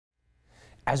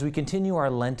As we continue our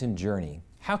Lenten journey,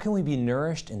 how can we be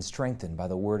nourished and strengthened by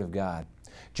the Word of God?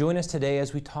 Join us today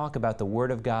as we talk about the Word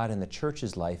of God in the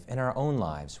Church's life and our own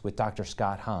lives with Dr.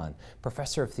 Scott Hahn,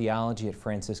 Professor of Theology at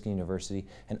Franciscan University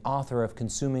and author of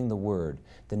Consuming the Word,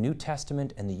 the New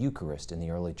Testament and the Eucharist in the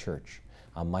Early Church.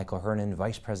 I'm Michael Hernon,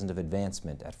 Vice President of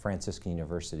Advancement at Franciscan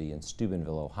University in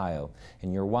Steubenville, Ohio,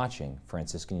 and you're watching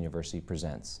Franciscan University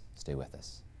Presents. Stay with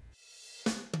us.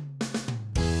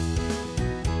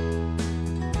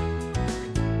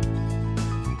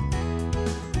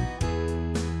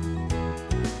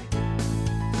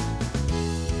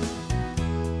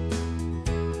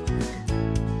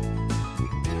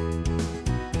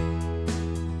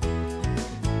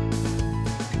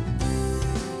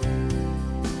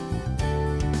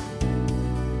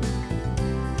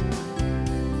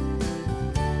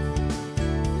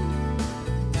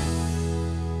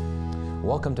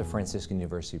 Welcome to Franciscan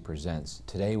University Presents.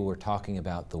 Today we're talking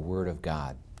about the Word of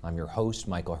God. I'm your host,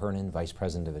 Michael Hernon, Vice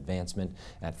President of Advancement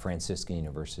at Franciscan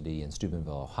University in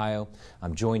Steubenville, Ohio.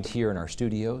 I'm joined here in our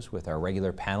studios with our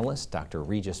regular panelist, Dr.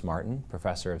 Regis Martin,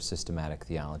 Professor of Systematic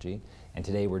Theology. And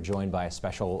today we're joined by a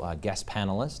special guest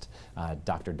panelist,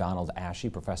 Dr. Donald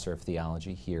Asci, Professor of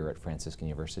Theology here at Franciscan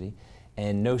University.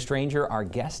 And no stranger, our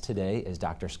guest today is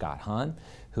Dr. Scott Hahn,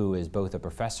 who is both a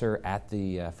professor at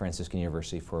the Franciscan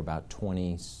University for about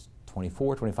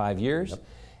 25 years, yep.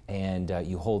 And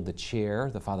you hold the chair,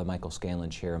 the Father Michael Scanlon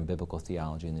Chair in Biblical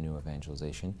Theology and the New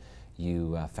Evangelization.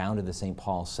 You founded the St.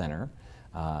 Paul Center.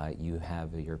 You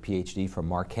have your PhD from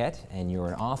Marquette, and you're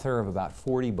an author of about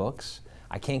 40 books.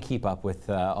 I can't keep up with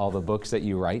all the books that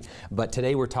you write, but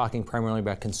today we're talking primarily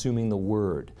about consuming the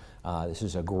Word. This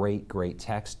is a great, great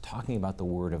text talking about the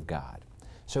Word of God.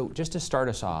 So just to start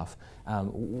us off,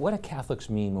 what do Catholics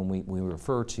mean when we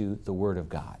refer to the Word of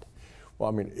God? Well,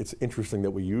 I mean, it's interesting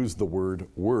that we use the word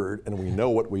 "word" and we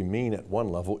know what we mean at one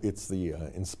level. It's the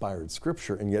inspired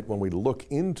Scripture, and yet when we look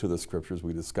into the Scriptures,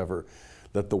 we discover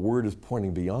that the Word is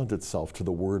pointing beyond itself to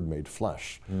the Word made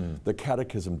flesh. The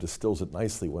Catechism distills it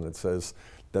nicely when it says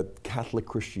that Catholic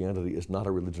Christianity is not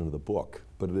a religion of the book,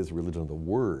 but it is a religion of the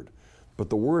Word. But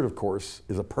the Word, of course,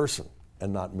 is a person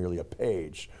and not merely a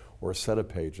page or a set of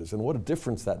pages. And what a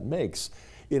difference that makes.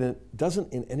 It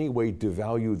doesn't in any way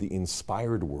devalue the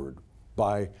inspired Word.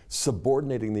 By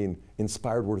subordinating the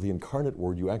inspired Word, the incarnate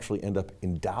Word, you actually end up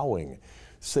endowing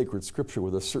sacred Scripture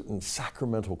with a certain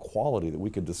sacramental quality that we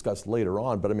could discuss later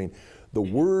on. But I mean, the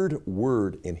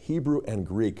word in Hebrew and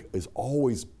Greek is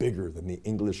always bigger than the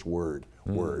English word.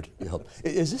 Yep.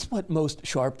 Is this what most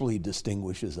sharply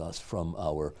distinguishes us from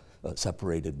our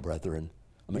separated brethren?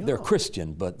 I mean, they're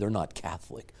Christian, but they're not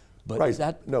Catholic. But right. Is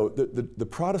that... No, the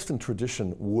Protestant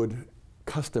tradition would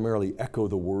customarily echo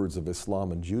the words of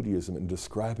Islam and Judaism in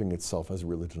describing itself as a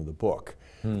religion of the book.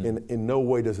 In no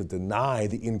way does it deny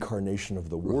the incarnation of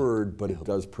the Word, but it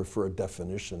does prefer a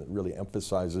definition. It really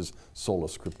emphasizes sola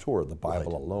scriptura, the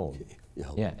Bible alone.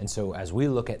 Yeah, and so as we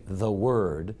look at the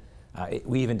Word,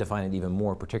 we even define it even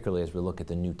more, particularly as we look at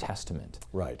the New Testament.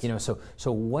 Right. You know, so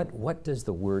what does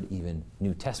the word even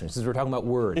New Testament? Since we're talking about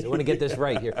words, I want to get this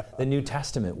right here. The New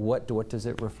Testament, what does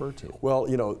it refer to? Well,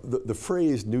 you know, the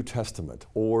phrase New Testament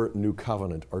or New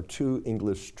Covenant are two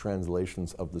English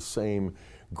translations of the same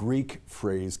Greek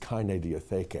phrase kaine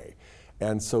diatheke.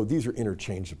 And so these are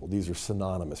interchangeable. These are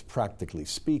synonymous, practically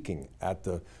speaking, at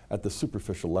the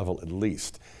superficial level at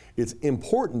least. It's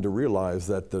important to realize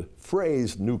that the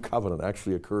phrase New Covenant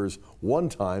actually occurs one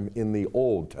time in the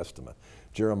Old Testament,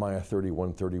 Jeremiah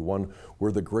 31:31,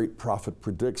 where the great prophet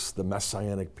predicts the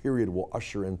Messianic period will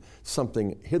usher in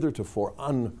something hitherto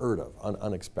unheard of,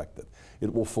 unexpected.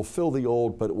 It will fulfill the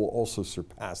old, but it will also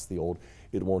surpass the old.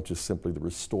 It won't just simply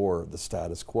restore the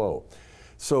status quo.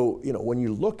 So, you know, when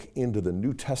you look into the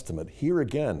New Testament, here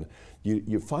again,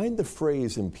 you find the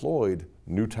phrase employed,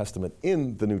 New Testament,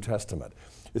 in the New Testament,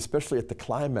 especially at the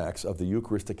climax of the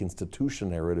Eucharistic institution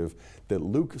narrative that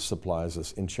Luke supplies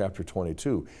us in chapter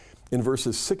 22. In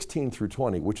verses 16 through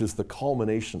 20, which is the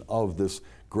culmination of this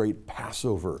great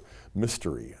Passover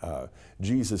mystery,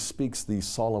 Jesus speaks these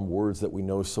solemn words that we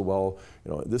know so well.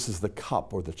 You know, this is the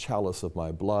cup or the chalice of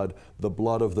my blood, the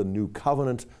blood of the new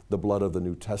covenant, the blood of the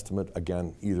New Testament,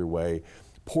 again, either way,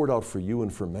 poured out for you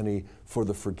and for many for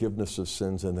the forgiveness of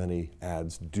sins. And then he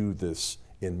adds, do this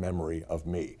in memory of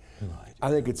me. Right. I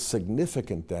think it's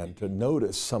significant then to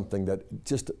notice something that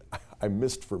just I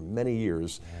missed for many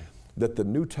years, that the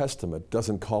New Testament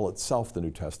doesn't call itself the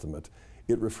New Testament.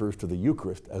 It refers to the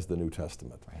Eucharist as the New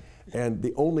Testament. Right. And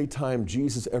the only time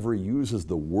Jesus ever uses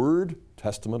the word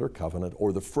testament or covenant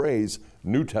or the phrase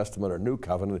New Testament or New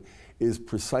Covenant is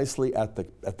precisely at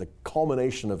the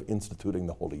culmination of instituting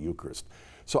the Holy Eucharist.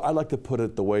 So I like to put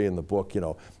it the way in the book,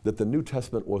 that the New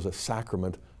Testament was a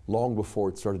sacrament long before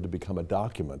it started to become a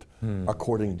document,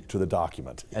 according to the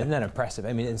document. Isn't that impressive?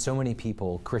 I mean, and so many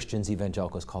people, Christians,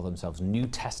 evangelicals, call themselves New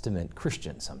Testament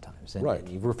Christians sometimes. And, right. And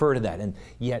you refer to that, and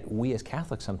yet we as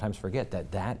Catholics sometimes forget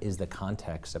that that is the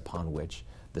context upon which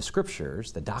the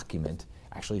scriptures, the document,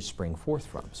 actually spring forth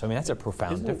from. So I mean, that's a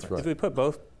profound difference. Right. If we put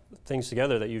both things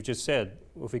together that you've just said,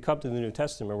 if we come to the New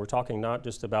Testament, we're talking not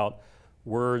just about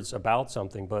words about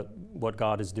something, but what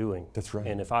God is doing. That's right.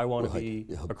 And if I want to be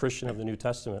a Christian of the New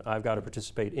Testament, I've got to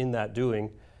participate in that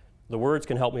doing. The words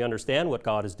can help me understand what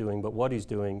God is doing, but what He's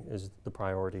doing is the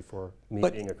priority for me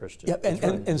being a Christian. Yeah,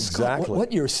 and Exactly. Scott,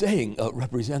 what you're saying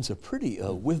represents a pretty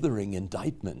withering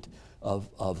indictment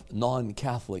of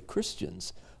non-Catholic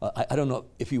Christians. I don't know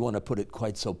if you want to put it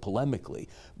quite so polemically,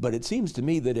 but it seems to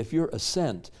me that if your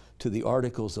assent to the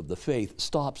Articles of the Faith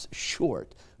stops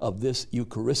short of this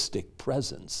Eucharistic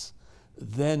presence,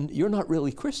 then you're not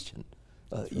really Christian.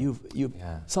 You've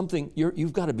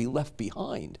got to be left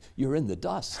behind. You're in the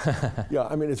dust. Yeah,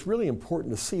 I mean, it's really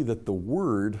important to see that the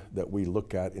Word that we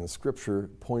look at in Scripture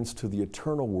points to the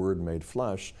eternal Word made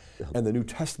flesh, and the New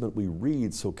Testament we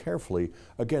read so carefully,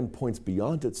 again, points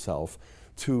beyond itself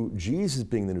to Jesus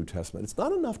being the New Testament. It's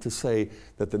not enough to say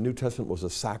that the New Testament was a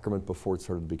sacrament before it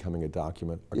started becoming a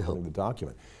document, according to the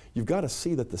document. You've got to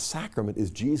see that the sacrament is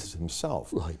Jesus himself.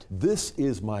 Right. This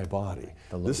is my body.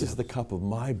 This is the cup of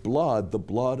my blood, the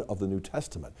blood of the New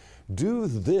Testament. Do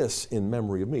this in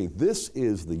memory of me. This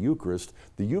is the Eucharist.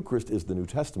 The Eucharist is the New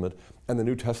Testament, and the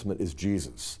New Testament is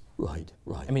Jesus. Right,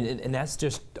 right. I mean, and that's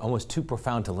just almost too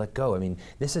profound to let go. I mean,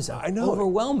 this is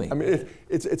overwhelming. I mean,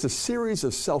 it's a series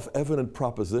of self-evident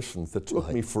propositions that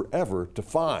took me forever to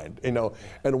find,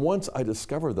 And once I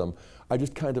discovered them, I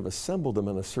just kind of assembled them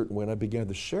in a certain way, and I began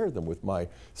to share them with my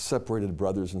separated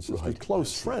brothers and sisters,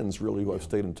 close friends, really, who I've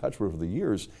stayed in touch with over the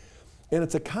years. And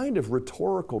it's a kind of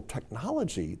rhetorical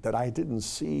technology that I didn't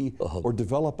see or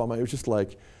develop on my own. It was just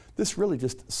like, this really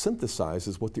just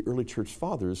synthesizes what the early church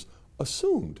fathers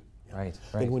assumed. Right,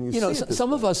 right. And when you see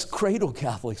some of us cradle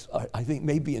Catholics, I think,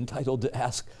 may be entitled to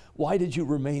ask, why did you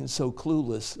remain so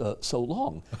clueless so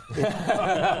long?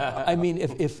 I mean,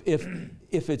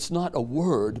 if it's not a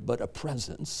word but a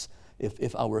presence,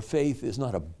 if our faith is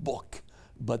not a book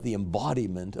but the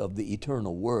embodiment of the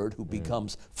eternal Word who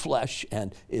becomes flesh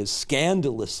and is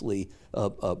scandalously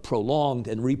prolonged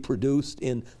and reproduced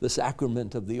in the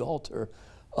sacrament of the altar,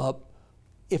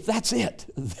 if that's it,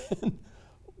 then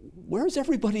where's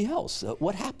everybody else?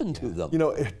 What happened to them?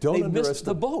 They missed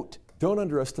the boat. Don't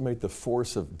underestimate the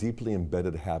force of deeply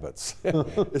embedded habits,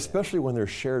 especially when they're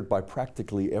shared by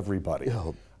practically everybody.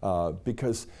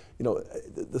 Because,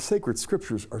 the sacred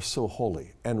scriptures are so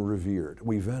holy and revered.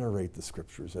 We venerate the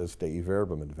scriptures, as Dei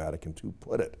Verbum in Vatican II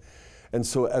put it. And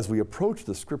so as we approach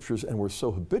the scriptures and we're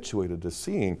so habituated to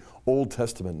seeing Old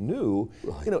Testament new,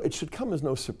 it should come as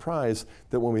no surprise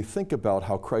that when we think about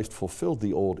how Christ fulfilled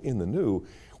the Old in the New,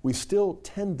 we still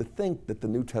tend to think that the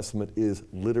New Testament is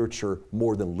literature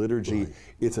more than liturgy.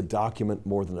 It's a document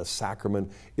more than a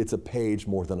sacrament. It's a page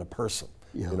more than a person.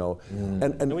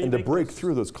 And to break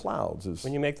through those clouds is...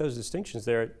 When you make those distinctions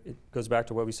there, it goes back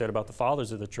to what we said about the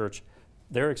fathers of the church.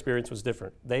 Their experience was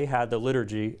different. They had the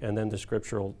liturgy, and then the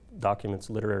scriptural documents,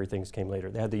 literary things came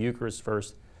later. They had the Eucharist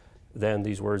first, then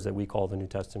these words that we call the New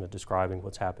Testament describing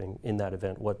what's happening in that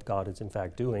event, what God is in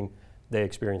fact doing. They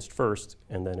experienced first,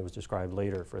 and then it was described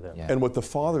later for them. Yeah. And what the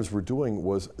fathers were doing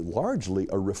was largely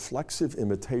a reflexive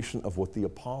imitation of what the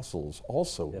apostles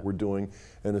also were doing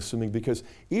and assuming, because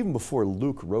even before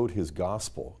Luke wrote his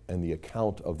gospel and the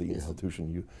account of the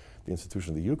institution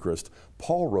of the Eucharist,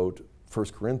 Paul wrote 1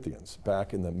 Corinthians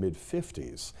back in the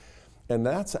mid-50s. And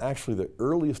that's actually the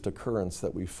earliest occurrence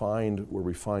that we find where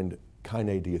we find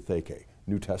kaine diatheke,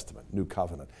 New Testament, New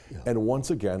Covenant. And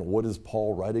once again, what is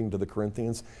Paul writing to the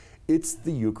Corinthians? It's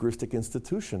the Eucharistic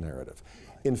institution narrative.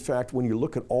 In fact, when you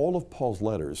look at all of Paul's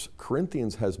letters,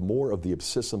 Corinthians has more of the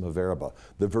ipsissima verba,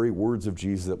 the very words of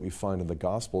Jesus that we find in the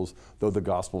Gospels, though the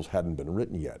Gospels hadn't been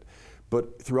written yet.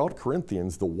 But throughout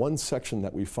Corinthians, the one section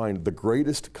that we find the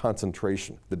greatest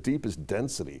concentration, the deepest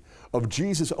density of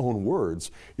Jesus' own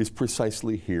words is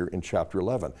precisely here in chapter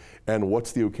 11. And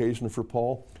what's the occasion for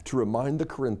Paul? To remind the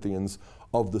Corinthians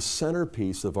of the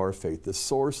centerpiece of our faith, the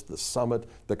source, the summit,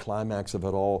 the climax of it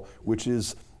all, which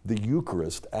is the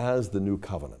Eucharist as the new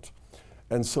covenant.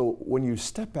 And so when you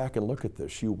step back and look at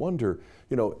this, you wonder,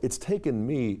 it's taken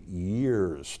me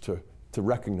years to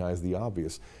recognize the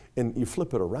obvious. And you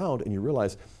flip it around and you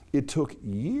realize it took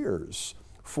years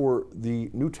for the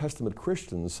New Testament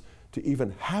Christians to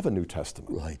even have a New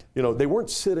Testament. Right. They weren't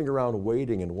sitting around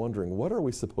waiting and wondering, what are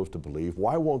we supposed to believe?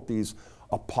 Why won't these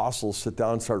apostles sit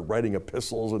down and start writing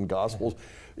epistles and gospels.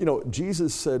 You know,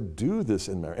 Jesus said, do this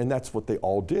in there, and that's what they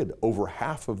all did. Over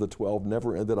half of the 12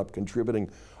 never ended up contributing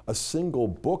a single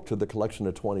book to the collection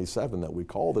of 27 that we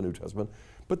call the New Testament,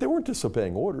 but they weren't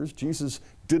disobeying orders. Jesus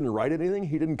didn't write anything.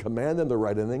 He didn't command them to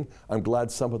write anything. I'm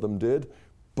glad some of them did,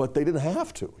 but they didn't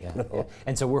have to. Yeah, yeah.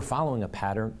 And so we're following a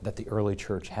pattern that the early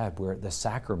church had, where the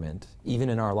sacrament, even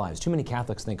in our lives, too many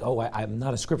Catholics think, oh, I'm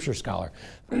not a scripture scholar,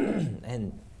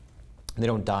 and they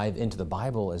don't dive into the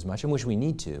Bible as much, and which we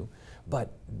need to.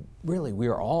 But really, we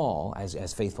are all,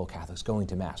 as faithful Catholics, going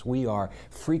to Mass. We are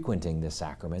frequenting the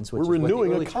sacraments. Which we're is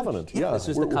renewing what the a covenant. Church, yeah, this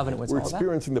is the covenant. We're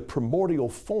experiencing the primordial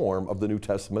form of the New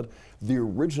Testament, the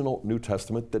original New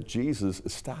Testament that Jesus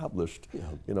established. Yeah.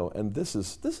 You know, and this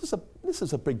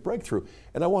is a big breakthrough.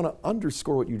 And I want to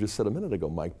underscore what you just said a minute ago,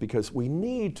 Mike, because we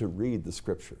need to read the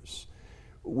Scriptures.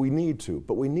 We need to,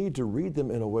 but we need to read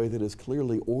them in a way that is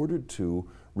clearly ordered to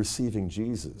receiving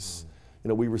Jesus. You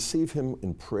know, we receive him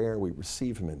in prayer, we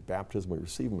receive him in baptism, we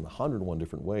receive him in 101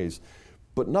 different ways,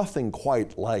 but nothing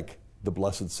quite like the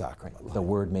Blessed Sacrament. The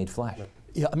Word made flesh.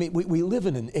 Yeah, I mean, we live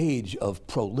in an age of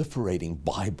proliferating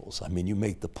Bibles. I mean, you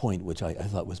make the point, which I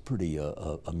thought was pretty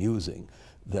amusing,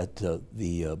 that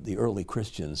the early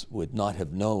Christians would not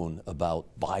have known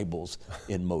about Bibles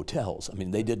in motels. I mean,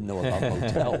 they didn't know about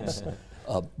motels.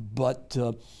 But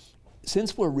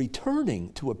since we're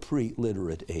returning to a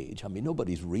pre-literate age, I mean,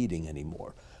 nobody's reading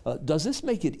anymore, does this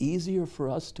make it easier for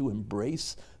us to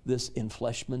embrace this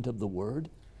enfleshment of the Word?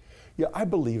 Yeah, I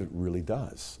believe it really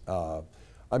does.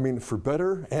 I mean, for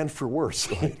better and for worse,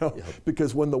 you know,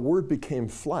 because when the Word became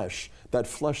flesh, that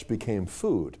flesh became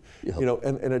food, you know,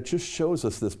 and it just shows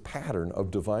us this pattern of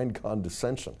divine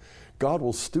condescension. God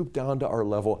will stoop down to our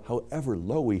level however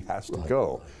low he has to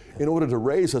go in order to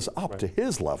raise us up to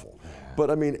his level. But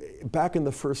I mean, back in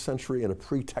the first century, in a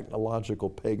pre-technological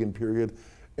pagan period,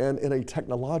 and in a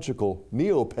technological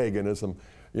neo-paganism,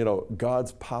 you know,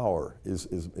 God's power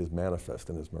is manifest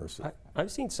in his mercy.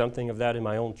 I've seen something of that in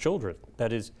my own children.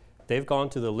 That is, they've gone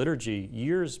to the liturgy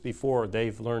years before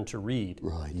they've learned to read.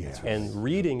 Right. Yeah. And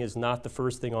reading is not the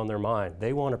first thing on their mind.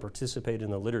 They want to participate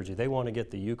in the liturgy. They want to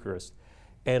get the Eucharist.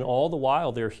 And all the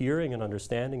while, they're hearing and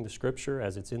understanding the Scripture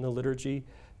as it's in the liturgy.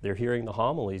 They're hearing the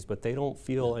homilies, but they don't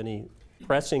feel any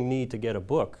pressing need to get a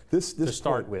book to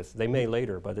start with. They may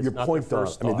later, but it's not their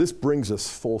first thought. I mean, this brings us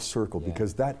full circle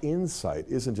because that insight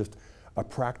isn't just a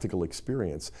practical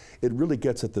experience. It really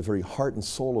gets at the very heart and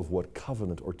soul of what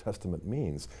covenant or testament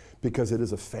means, because it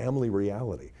is a family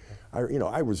reality.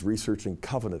 I was researching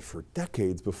covenant for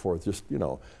decades before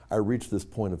I reached this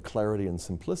point of clarity and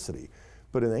simplicity.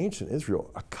 But in ancient Israel,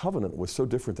 a covenant was so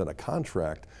different than a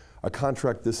contract. A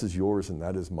contract, this is yours and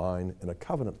that is mine. And a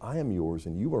covenant, I am yours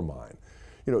and you are mine.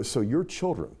 You know, so your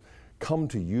children come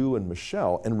to you and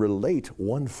Michelle and relate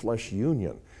one flesh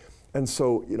union. And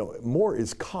so, you know, more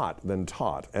is caught than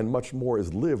taught, and much more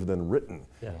is lived than written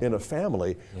in a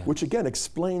family, which again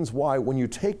explains why when you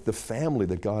take the family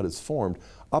that God has formed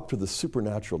up to the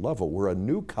supernatural level, where a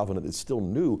new covenant is still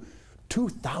new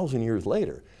 2,000 years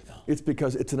later, it's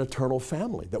because it's an eternal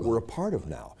family that we're a part of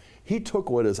now. He took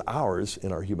what is ours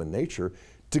in our human nature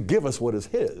to give us what is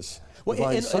his. Well,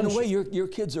 in a way, your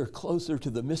kids are closer to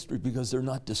the mystery because they're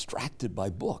not distracted by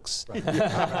books,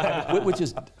 which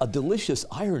is a delicious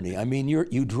irony. I mean,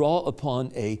 you draw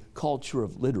upon a culture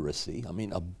of literacy, I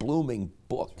mean, a blooming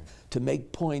book, to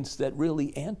make points that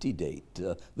really antedate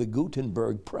the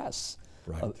Gutenberg press.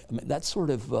 Right. I mean, that's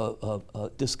sort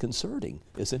of disconcerting,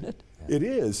 isn't it? It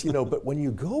is, you know, but when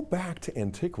you go back to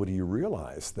antiquity, you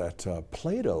realize that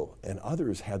Plato and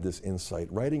others had this insight.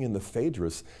 Writing in the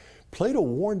Phaedrus, Plato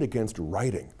warned against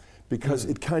writing because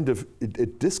it kind of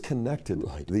it disconnected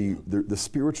the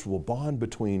spiritual bond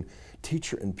between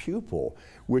teacher and pupil,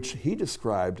 which he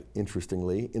described,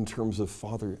 interestingly, in terms of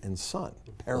father and son,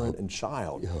 parent and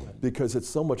child, because it's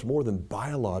so much more than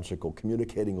biological.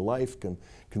 Communicating life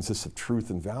consists of truth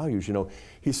and values. You know,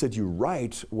 he said you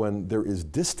write when there is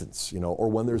distance, you know, or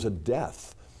when there's a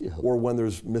death, or when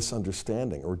there's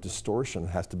misunderstanding or distortion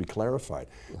has to be clarified.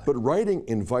 But writing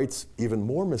invites even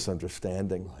more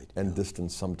misunderstanding and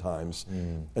distance sometimes.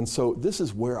 And so this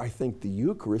is where I think the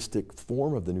Eucharistic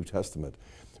form of the New Testament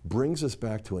brings us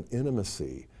back to an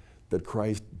intimacy that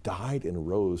Christ died and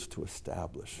rose to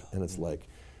establish. And it's like,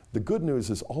 the good news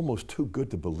is almost too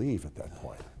good to believe at that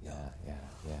point.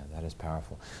 Yeah, that is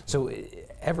powerful. So,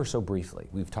 ever so briefly,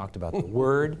 we've talked about the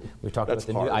Word, we've talked about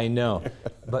the new, I know,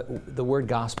 but the word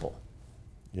gospel.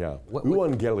 Yeah,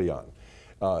 euangelion.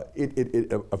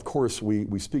 Of course,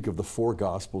 we speak of the four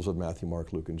Gospels of Matthew,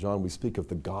 Mark, Luke, and John. We speak of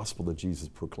the gospel that Jesus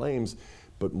proclaims,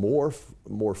 But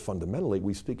more fundamentally,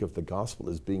 we speak of the gospel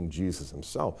as being Jesus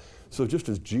himself. So just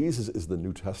as Jesus is the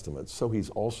New Testament, so he's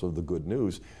also the good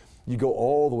news. You go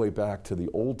all the way back to the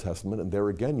Old Testament, and there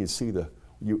again you see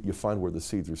you find where the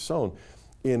seeds are sown.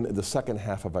 In the second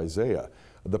half of Isaiah,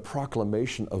 the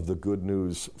proclamation of the good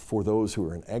news for those who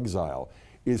are in exile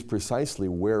is precisely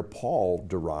where Paul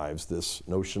derives this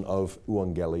notion of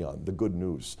euangelion, the good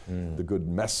news, the good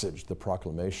message, the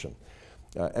proclamation.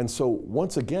 And so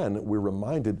once again, we're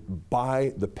reminded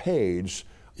by the page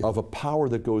of a power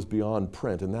that goes beyond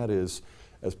print, and that is,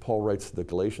 as Paul writes to the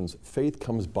Galatians, faith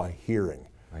comes by hearing,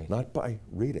 not by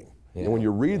reading. Yeah. And when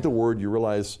you read the word, you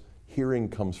realize hearing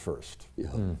comes first.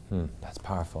 That's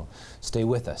powerful. Stay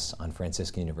with us on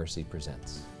Franciscan University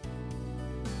Presents.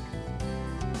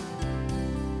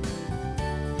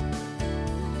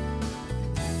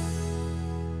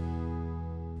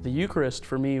 The Eucharist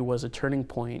for me was a turning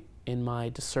point in my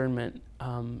discernment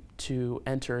to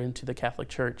enter into the Catholic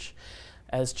Church.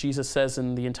 As Jesus says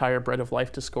in the entire Bread of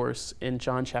Life discourse in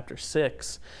John chapter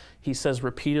 6, he says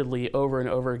repeatedly over and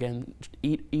over again,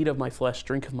 eat of my flesh,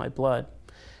 drink of my blood.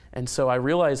 And so I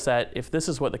realized that if this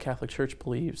is what the Catholic Church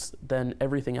believes, then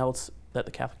everything else that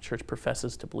the Catholic Church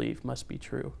professes to believe must be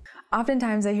true.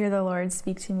 Oftentimes I hear the Lord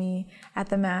speak to me at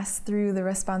the Mass through the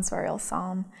responsorial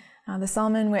psalm, the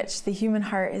psalm in which the human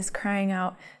heart is crying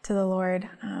out to the Lord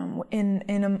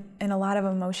in a lot of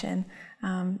emotion,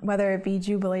 whether it be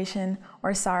jubilation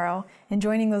or sorrow, and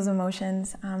joining those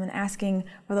emotions and asking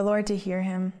for the Lord to hear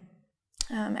him,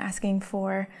 asking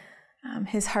for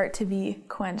his heart to be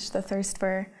quenched, the thirst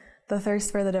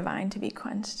for the divine to be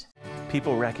quenched.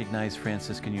 People recognize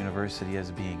Franciscan University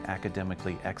as being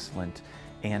academically excellent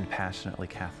and passionately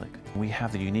Catholic. We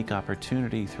have the unique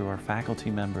opportunity through our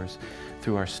faculty members,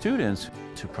 through our students,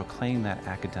 to proclaim that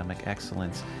academic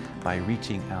excellence by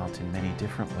reaching out in many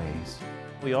different ways.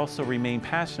 We also remain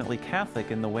passionately Catholic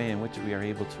in the way in which we are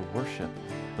able to worship,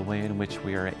 the way in which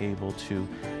we are able to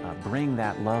bring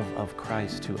that love of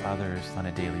Christ to others on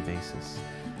a daily basis.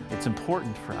 It's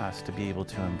important for us to be able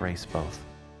to embrace both.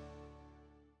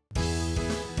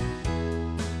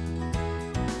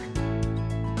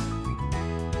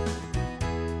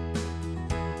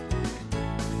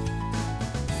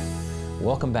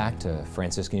 Welcome back to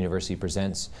Franciscan University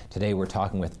Presents. Today we're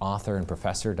talking with author and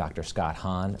professor Dr. Scott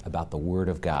Hahn about the Word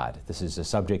of God. This is a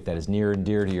subject that is near and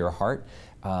dear to your heart,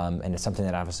 and it's something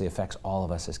that obviously affects all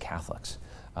of us as Catholics.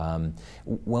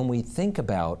 When we think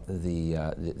about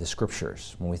the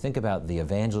Scriptures, when we think about the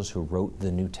evangelists who wrote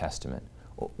the New Testament,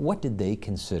 what did they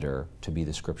consider to be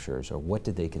the Scriptures, or what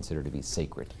did they consider to be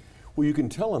sacred? Well, you can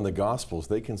tell in the Gospels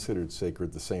they considered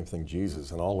sacred the same thing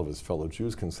Jesus and all of his fellow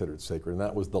Jews considered sacred, and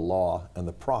that was the law and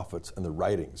the prophets and the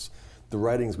writings. The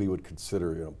writings we would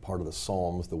consider part of the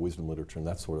Psalms, the wisdom literature, and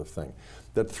that sort of thing.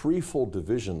 That threefold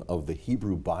division of the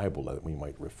Hebrew Bible that we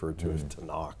might refer to as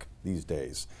Tanakh these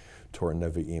days, Torah,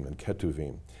 Nevi'im, and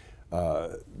Ketuvim.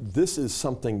 This is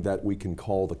something that we can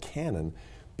call the canon,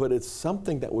 but it's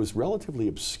something that was relatively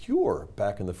obscure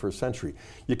back in the first century.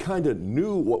 You kind of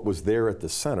knew what was there at the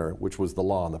center, which was the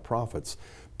law and the prophets,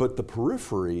 but the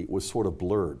periphery was sort of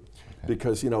blurred. Okay.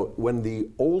 Because, when the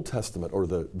Old Testament or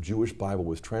the Jewish Bible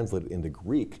was translated into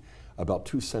Greek about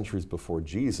 2 centuries before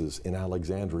Jesus in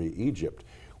Alexandria, Egypt,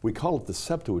 we call it the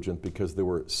Septuagint because there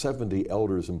were 70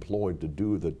 elders employed to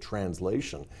do the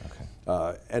translation.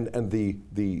 Okay. And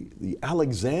the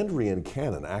Alexandrian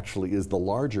canon actually is the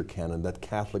larger canon that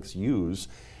Catholics use.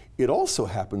 It also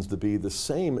happens to be the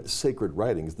same sacred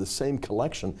writings, the same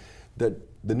collection that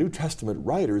the New Testament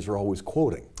writers are always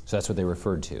quoting. So that's what they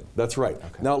referred to? That's right.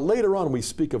 Okay. Now later on we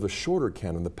speak of the shorter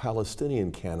canon, the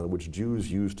Palestinian canon, which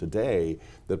Jews use today,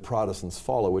 that Protestants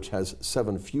follow, which has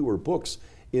 7 fewer books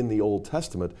in the Old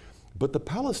Testament, but the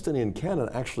Palestinian canon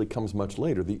actually comes much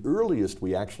later. The earliest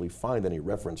we actually find any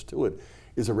reference to it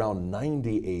is around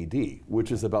 90 AD,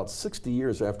 which is about 60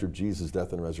 years after Jesus'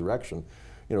 death and resurrection,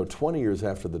 20 years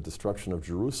after the destruction of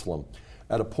Jerusalem,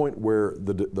 at a point where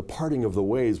the parting of the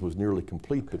ways was nearly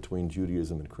complete between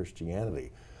Judaism and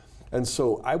Christianity. And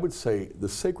so I would say the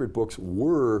sacred books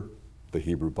were the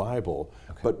Hebrew Bible,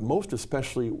 but most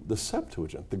especially the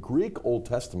Septuagint, the Greek Old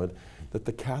Testament that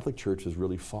the Catholic Church has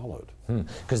really followed.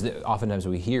 Because oftentimes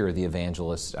we hear the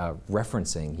evangelists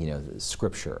referencing,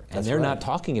 Scripture, and they're not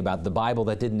talking about the Bible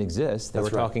that didn't exist. They were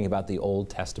talking about the Old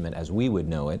Testament as we would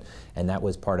know it, and that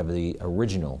was part of the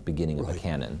original beginning of the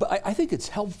canon. But I think it's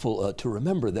helpful to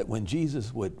remember that when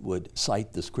Jesus would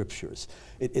cite the Scriptures,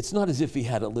 it's not as if he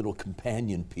had a little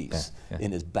companion piece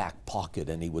in his back pocket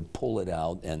and he would pull it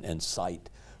out and cite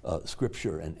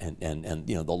Scripture and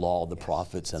the law, the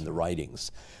prophets, and the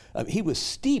writings. He was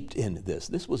steeped in this.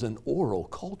 This was an oral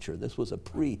culture. This was a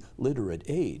pre-literate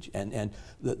age. And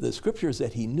the scriptures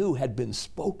that he knew had been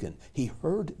spoken. He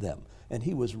heard them. And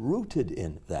he was rooted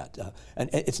in that. And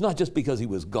it's not just because he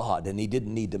was God and he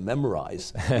didn't need to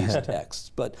memorize these texts,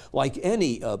 but like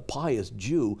any pious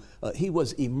Jew, he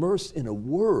was immersed in a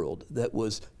world that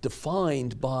was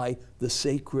defined by the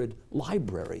sacred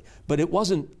library. But it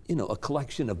wasn't, a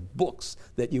collection of books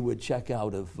that you would check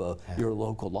out of your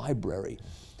local library.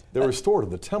 They were stored in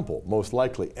the temple, most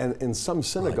likely. And in some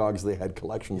synagogues, they had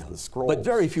collections of the scrolls. But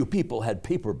very few people had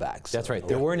paperbacks. That's right.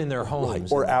 They weren't in their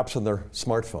homes. Or apps on their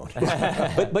smartphone.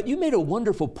 But you made a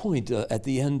wonderful point at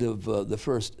the end of the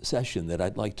first session that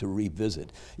I'd like to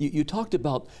revisit. You talked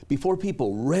about before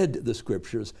people read the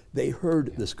scriptures, they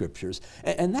heard the scriptures.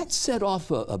 And that set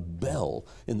off a bell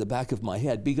in the back of my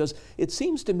head, because it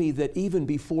seems to me that even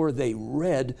before they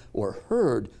read or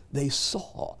heard, they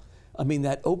saw. I mean,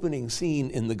 that opening scene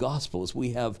in the Gospels,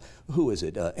 we have,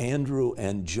 Andrew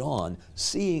and John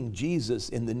seeing Jesus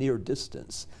in the near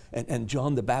distance, and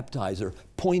John the Baptizer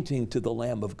pointing to the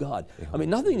Lamb of God. I mean,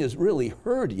 nothing is really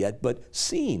heard yet, but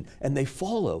seen, and they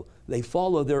follow. They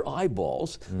follow their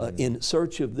eyeballs in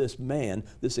search of this man,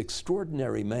 this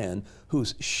extraordinary man,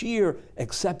 whose sheer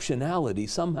exceptionality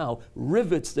somehow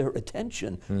rivets their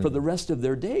attention for the rest of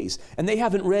their days. And they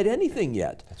haven't read anything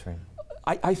yet. That's right.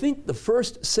 I think the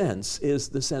first sense is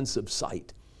the sense of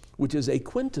sight, which is a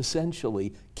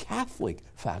quintessentially Catholic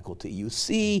faculty. You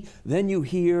see, then you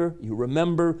hear, you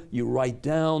remember, you write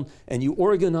down, and you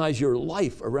organize your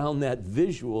life around that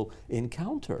visual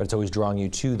encounter. But it's always drawing you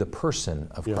to the person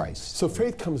of Christ. So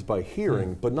faith comes by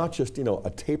hearing, but not just,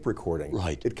 a tape recording.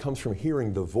 Right. It comes from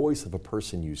hearing the voice of a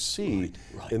person you see.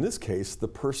 Right. In this case, the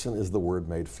person is the Word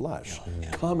made flesh.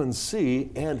 Come and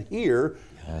see and hear.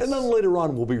 Yes. And then later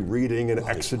on we'll be reading and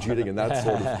exegeting and that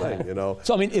sort of thing,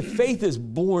 So I mean, if faith is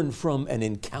born from an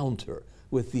encounter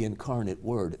with the incarnate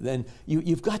Word, then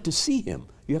you've got to see Him.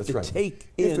 You have to take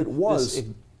in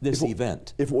this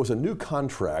event. If it was a new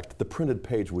contract, the printed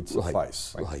page would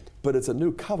suffice. Right. But it's a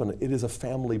new covenant. It is a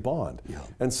family bond. Yeah.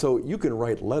 And so you can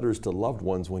write letters to loved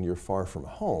ones when you're far from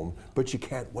home, but you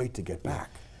can't wait to get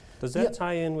back. Does that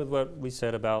tie in with what we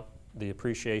said about the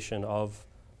appreciation of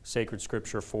sacred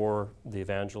scripture for the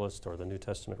evangelist or the New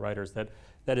Testament writers?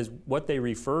 That is what they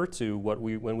refer to.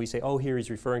 When we say, oh, here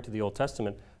he's referring to the Old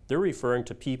Testament, they're referring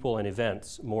to people and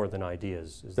events more than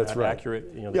ideas. Is that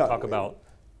accurate? They talk about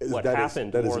what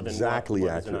happened more than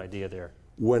what is an idea there.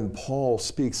 When Paul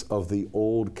speaks of the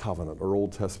Old Covenant or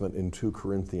Old Testament in 2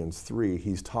 Corinthians 3,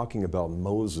 he's talking about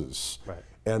Moses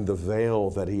and the veil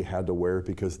that he had to wear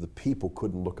because the people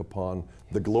couldn't look upon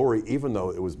the glory, even though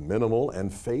it was minimal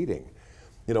and fading.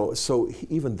 So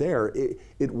even there,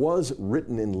 it was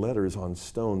written in letters on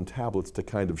stone tablets to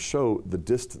kind of show the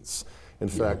distance. In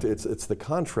fact, it's the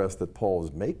contrast that Paul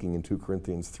is making in 2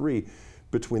 Corinthians 3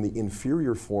 between the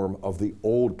inferior form of the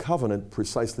Old Covenant,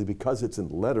 precisely because it's in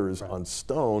letters on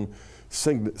stone,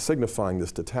 signifying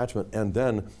this detachment, and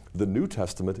then the New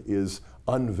Testament is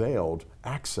unveiled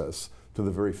access to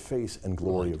the very face and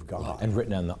glory of God. And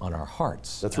written on our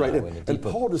hearts. That's right. And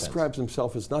Paul describes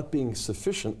himself as not being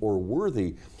sufficient or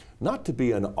worthy, not to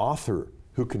be an author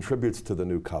who contributes to the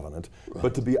new covenant,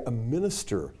 but to be a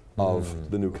minister of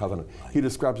the new covenant. He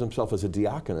describes himself as a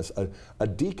diaconus, a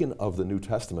deacon of the New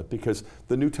Testament, because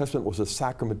the New Testament was a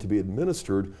sacrament to be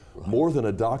administered more than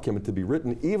a document to be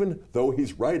written, even though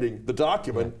he's writing the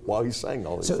document while he's saying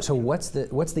all these things. So what's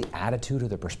the attitude or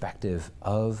the perspective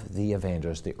of the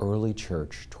evangelists, the early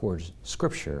church, towards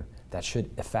Scripture that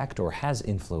should affect or has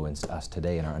influenced us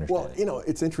today in our understanding? Well,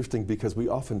 it's interesting because we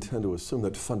often tend to assume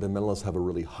that fundamentalists have a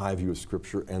really high view of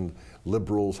Scripture and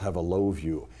liberals have a low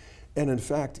view. And in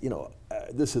fact,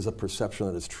 this is a perception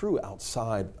that is true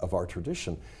outside of our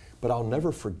tradition. But I'll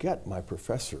never forget my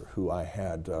professor who I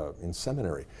had in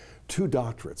seminary. 2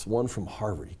 doctorates, one from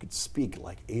Harvard. He could speak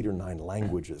like 8 or 9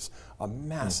 languages, a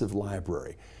massive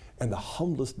library. And the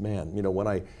humblest man, when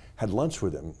I had lunch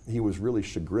with him, he was really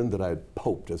chagrined that I had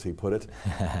poped, as he put it.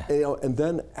 And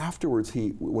then afterwards,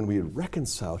 when we had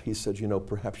reconciled, he said,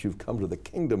 perhaps you've come to the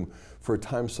kingdom for a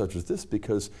time such as this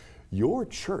because your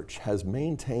church has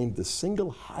maintained the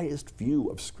single highest view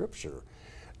of Scripture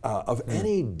of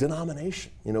any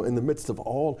denomination, in the midst of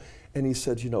all. And he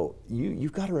said,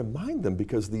 you've got to remind them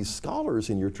because these scholars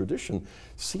in your tradition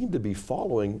seem to be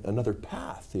following another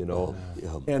path,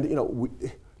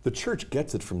 And, the church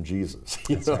gets it from Jesus,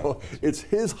 It's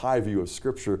his high view of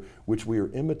Scripture which we are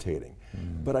imitating.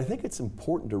 But I think it's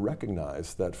important to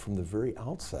recognize that from the very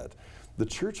outset, the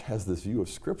church has this view of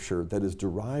Scripture that is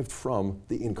derived from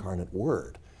the incarnate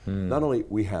Word. Not only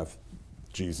we have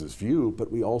Jesus' view,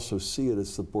 but we also see it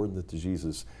as subordinate to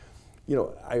Jesus. You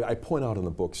know, I point out in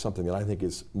the book something that I think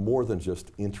is more than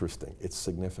just interesting, it's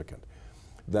significant.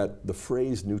 That the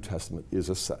phrase New Testament is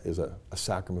a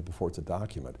sacrament before it's a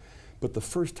document. But the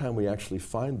first time we actually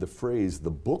find the phrase,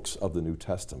 the books of the New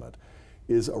Testament,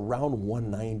 is around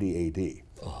 190 AD.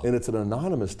 Oh. And it's an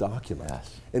anonymous document.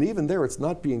 Yes. And even there, it's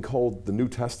not being called the New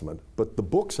Testament, but the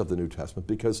books of the New Testament,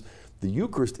 because the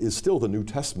Eucharist is still the New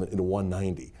Testament in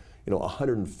 190. You know,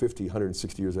 150,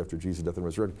 160 years after Jesus' death and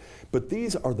resurrection. But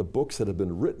these are the books that have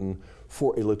been written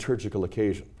for a liturgical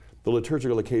occasion. The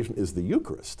liturgical occasion is the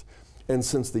Eucharist. And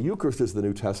since the Eucharist is the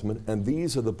New Testament, and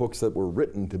these are the books that were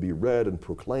written to be read and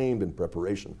proclaimed in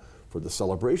preparation for the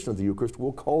celebration of the Eucharist,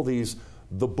 we'll call these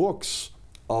the books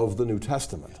of the New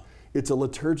Testament. Yeah. It's a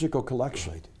liturgical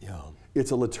collection. Right. Yeah.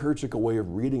 It's a liturgical way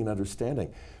of reading and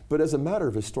understanding. But as a matter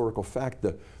of historical fact,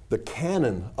 the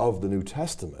canon of the New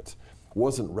Testament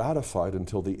wasn't ratified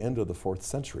until the end of the 4th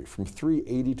century. From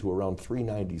 380 to around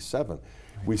 397,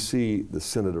 we see the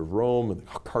Synod of Rome, and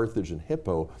Carthage, and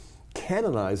Hippo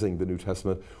canonizing the New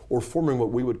Testament, or forming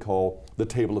what we would call the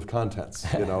table of contents.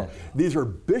 You know, these are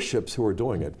bishops who are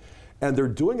doing it, and they're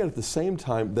doing it at the same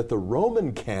time that the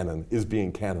Roman canon is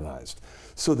being canonized.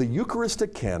 So the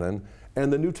Eucharistic canon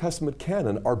and the New Testament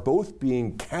canon are both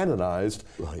being canonized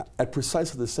at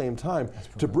precisely the same time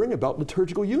to bring about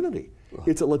liturgical unity. Right.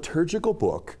 It's a liturgical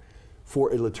book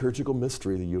for a liturgical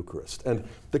mystery, the Eucharist. And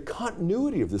the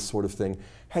continuity of this sort of thing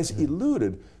has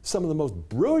eluded some of the most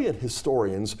brilliant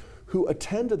historians who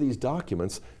attend to these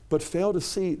documents but fail to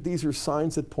see these are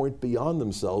signs that point beyond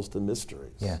themselves to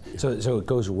mysteries. Yeah, so it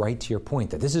goes right to your point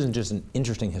that this isn't just an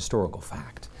interesting historical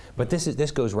fact, but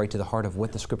this goes right to the heart of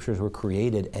what the Scriptures were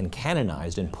created and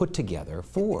canonized and put together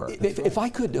for. If I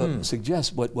could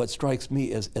suggest what strikes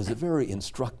me as a very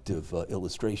instructive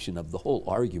illustration of the whole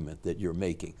argument that you're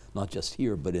making, not just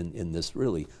here, but in this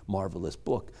really marvelous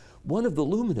book. One of the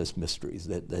luminous mysteries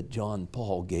that John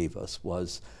Paul gave us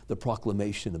was the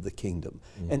proclamation of the kingdom.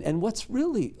 And what's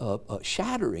really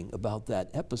shattering about that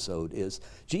episode is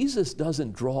Jesus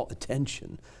doesn't draw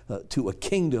attention to a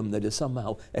kingdom that is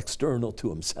somehow external to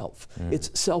himself.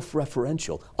 It's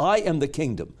self-referential. I am the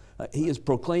kingdom. He is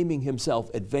proclaiming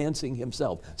himself, advancing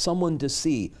himself, someone to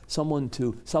see, someone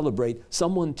to celebrate,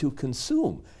 someone to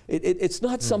consume. It's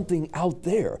not something out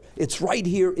there. It's right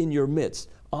here in your midst.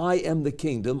 I am the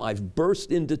kingdom. I've burst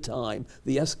into time.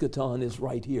 The eschaton is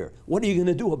right here. What are you going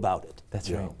to do about it? That's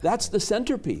right. That's the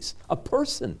centerpiece, a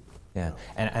person. Yeah,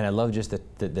 and I love just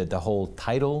the whole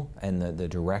title and the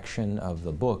direction of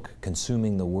the book,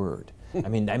 Consuming the Word. I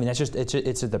mean that's just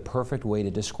it's the perfect way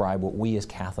to describe what we as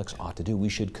Catholics ought to do. We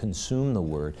should consume the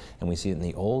Word, and we see it in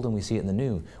the Old and we see it in the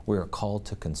New. We are called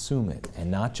to consume it and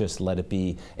not just let it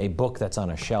be a book that's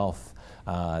on a shelf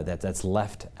that's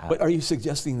left out. But are you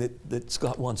suggesting that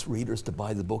Scott wants readers to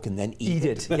buy the book and then eat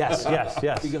it? Yes.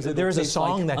 Because there's a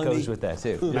song that goes with that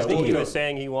too. I think he was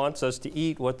saying he wants us to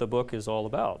eat what the book is all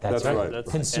about. That's right.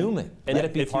 Consume it. And let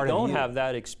it be if part you of don't you. have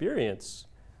that experience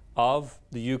of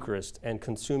the Eucharist and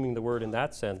consuming the Word in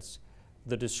that sense,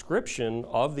 the description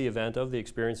of the event, of the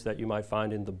experience that you might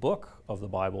find in the book of the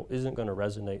Bible isn't going to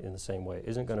resonate in the same way,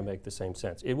 isn't going to make the same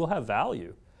sense. It will have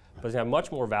value, but it's going to have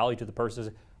much more value to the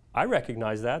person. I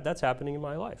recognize that's happening in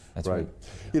my life. That's right.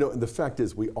 You know, and the fact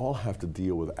is we all have to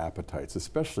deal with appetites,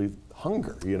 especially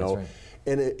hunger, you know. Right.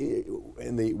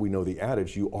 And we know the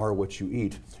adage, you are what you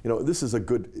eat. You know, this is a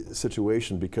good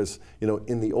situation because, you know,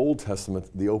 in the Old Testament,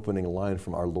 the opening line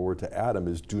from our Lord to Adam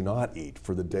is, do not eat,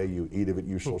 for the day you eat of it,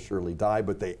 you shall surely die.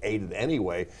 But they ate it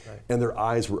anyway, and their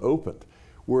eyes were opened.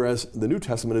 Whereas the New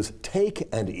Testament is, take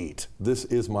and eat. This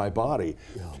is my body.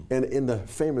 Yeah. And in the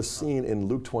famous scene in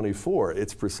Luke 24,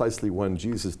 it's precisely when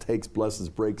Jesus takes, blesses,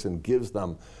 breaks, and gives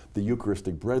them the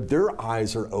Eucharistic bread. Their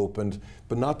eyes are opened,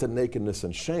 but not to nakedness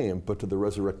and shame, but to the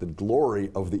resurrected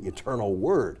glory of the eternal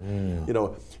Word. You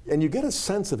know, and you get a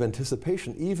sense of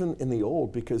anticipation even in the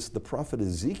Old, because the prophet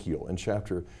Ezekiel in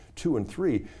chapter 2 and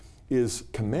 3 is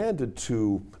commanded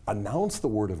to announce the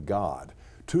Word of God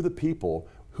to the people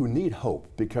who need hope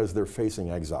because they're facing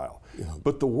exile. Yeah.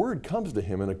 But the Word comes to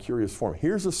him in a curious form.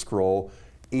 Here's a scroll,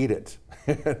 eat it.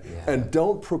 And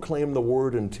don't proclaim the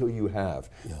Word until you have.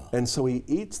 Yeah. And so he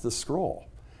eats the scroll,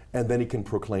 and then he can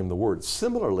proclaim the Word.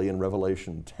 Similarly, in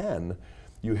Revelation 10,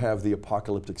 you have the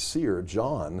apocalyptic seer,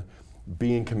 John,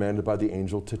 being commanded by the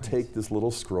angel to take this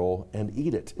little scroll and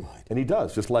eat it. And he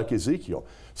does, just like Ezekiel.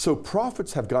 So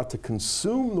prophets have got to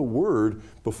consume the Word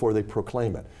before they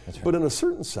proclaim it. But in a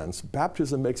certain sense,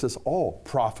 baptism makes us all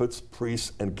prophets,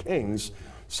 priests, and kings.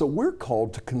 So we're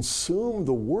called to consume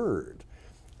the Word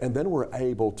And then we're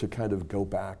able to kind of go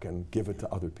back and give it to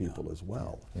other people as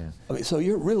well. Yeah. I mean, so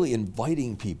you're really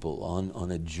inviting people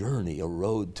on a journey, a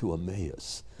road to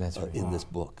Emmaus. That's right. In this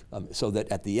book, so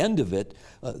that at the end of it,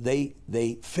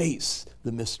 they face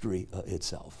the mystery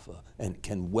itself and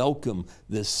can welcome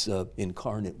this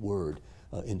incarnate Word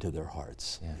into their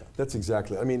hearts. Yeah. That's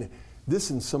exactly. I mean, this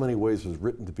in so many ways was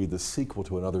written to be the sequel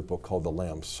to another book called The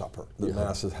Lamb's Supper, that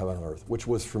Mass is Heaven on Earth, which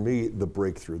was for me the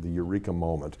breakthrough, the eureka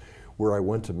moment, where I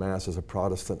went to Mass as a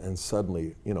Protestant and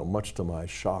suddenly, much to my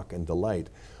shock and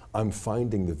delight, I'm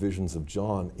finding the visions of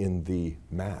John in the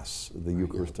Mass, the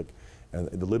Eucharistic, and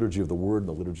the liturgy of the Word and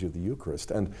the liturgy of the Eucharist.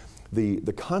 And the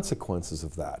consequences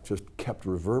of that just kept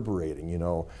reverberating,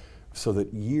 so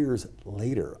that years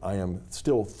later I am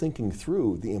still thinking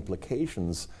through the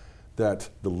implications that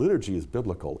the liturgy is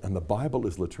biblical and the Bible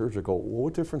is liturgical. Well,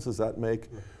 what difference does that make?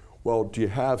 Well, do you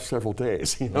have several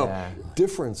days?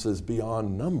 Differences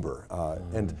beyond number.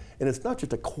 And it's not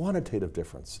just a quantitative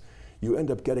difference. You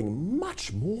end up getting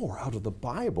much more out of the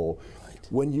Bible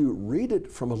when you read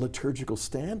it from a liturgical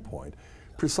standpoint,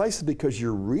 precisely because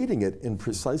you're reading it in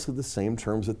precisely the same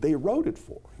terms that they wrote it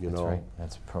for. That's right.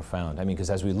 That's profound. I mean,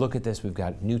 because as we look at this, we've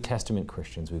got New Testament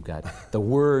Christians. We've got the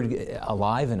Word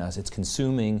alive in us. It's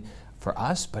consuming for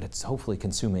us, but it's hopefully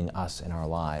consuming us in our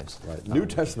lives. Right. New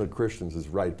Testament Christians is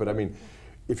right, but I mean,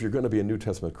 if you're going to be a New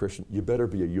Testament Christian, you better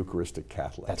be a Eucharistic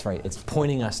Catholic. That's right. It's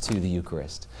pointing us to the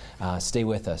Eucharist. Stay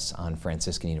with us on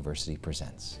Franciscan University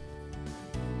Presents.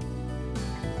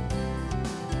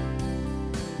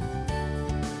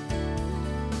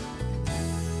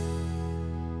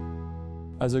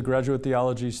 As a graduate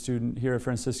theology student here at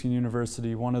Franciscan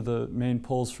University, one of the main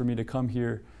pulls for me to come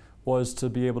here was to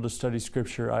be able to study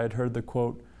Scripture. I had heard the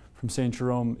quote from St.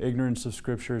 Jerome, "Ignorance of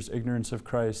Scripture is ignorance of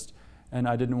Christ," and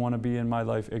I didn't want to be in my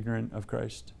life ignorant of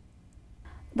Christ.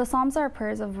 The Psalms are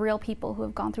prayers of real people who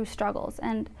have gone through struggles,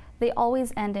 and they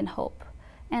always end in hope.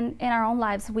 And in our own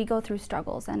lives, we go through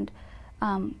struggles and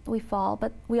we fall,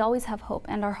 but we always have hope,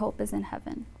 and our hope is in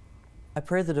heaven. I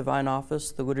pray the Divine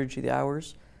Office, the Liturgy of the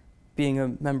Hours, being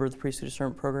a member of the Priesthood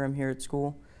Discernment program here at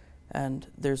school, and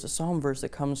there's a psalm verse that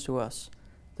comes to us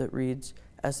that reads,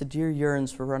 "As the deer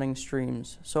yearns for running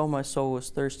streams, so my soul is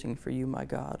thirsting for you, my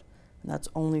God." And that's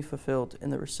only fulfilled in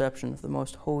the reception of the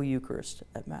Most Holy Eucharist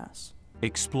at Mass.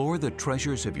 Explore the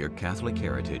treasures of your Catholic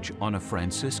heritage on a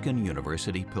Franciscan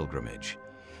University pilgrimage.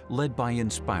 Led by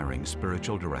inspiring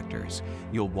spiritual directors,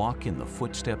 you'll walk in the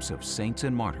footsteps of saints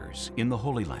and martyrs in the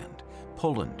Holy Land,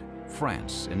 Poland,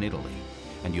 France, and Italy,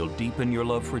 and you'll deepen your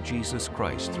love for Jesus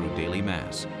Christ through daily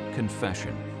Mass,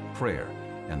 confession, prayer,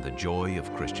 and the joy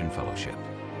of Christian fellowship.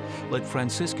 Let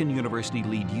Franciscan University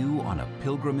lead you on a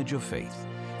pilgrimage of faith.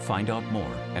 Find out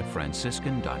more at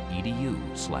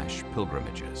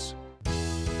franciscan.edu/pilgrimages.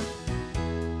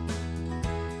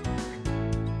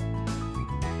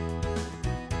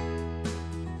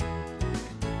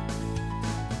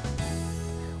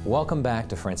 Welcome back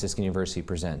to Franciscan University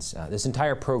Presents. This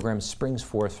entire program springs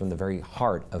forth from the very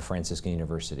heart of Franciscan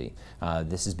University.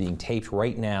 This is being taped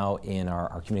right now in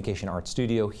our Communication Arts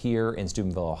studio here in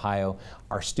Steubenville, Ohio.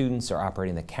 Our students are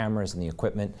operating the cameras and the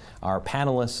equipment. Our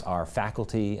panelists are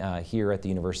faculty here at the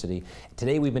university.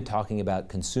 Today we've been talking about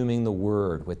Consuming the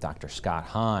Word with Dr. Scott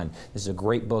Hahn. This is a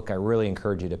great book. I really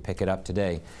encourage you to pick it up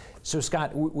today. So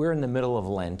Scott, we're in the middle of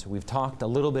Lent. We've talked a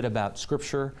little bit about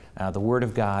Scripture, the Word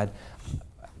of God.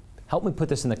 Help me put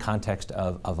this in the context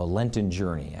of a Lenten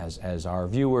journey as our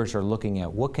viewers are looking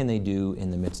at what can they do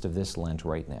in the midst of this Lent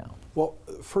right now. Well,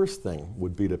 first thing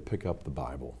would be to pick up the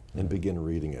Bible and begin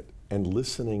reading it and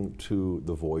listening to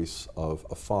the voice of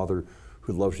a Father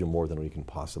who loves you more than we can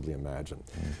possibly imagine.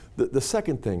 The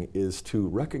second thing is to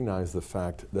recognize the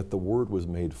fact that the Word was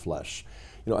made flesh.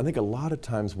 I think a lot of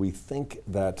times we think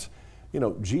that,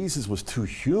 Jesus was too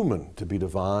human to be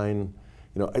divine.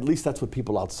 At least that's what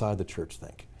people outside the church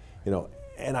think.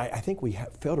 And I think we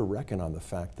fail to reckon on the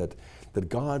fact that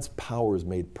God's power is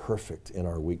made perfect in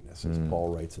our weakness, as Paul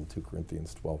writes in 2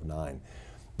 Corinthians 12:9,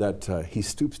 that he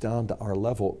stoops down to our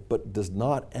level, but does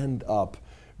not end up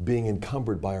being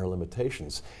encumbered by our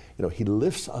limitations. He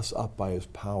lifts us up by his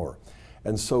power.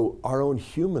 And so our own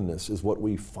humanness is what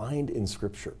we find in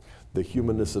Scripture. The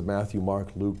humanness of Matthew,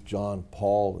 Mark, Luke, John,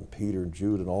 Paul, and Peter, and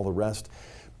Jude, and all the rest.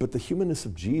 But the humanness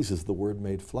of Jesus, the Word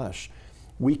made flesh.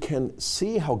 We can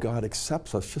see how God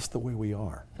accepts us just the way we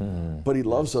are. But he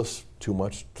loves us too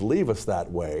much to leave us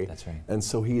that way. That's right. And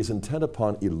so he is intent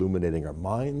upon illuminating our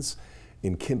minds,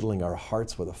 enkindling our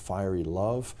hearts with a fiery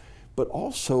love, but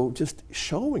also just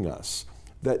showing us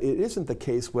that it isn't the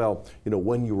case,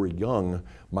 when you were young,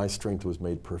 my strength was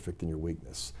made perfect in your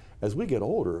weakness. As we get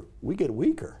older, we get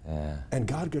weaker, and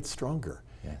God gets stronger.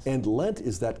 Yes. And Lent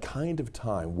is that kind of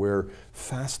time where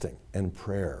fasting and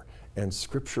prayer and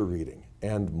scripture reading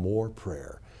and more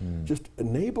prayer just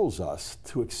enables us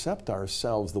to accept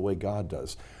ourselves the way God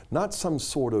does. Not some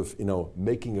sort of,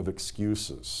 making of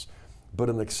excuses, but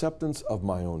an acceptance of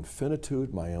my own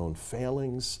finitude, my own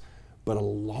failings, but a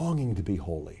longing to be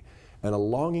holy and a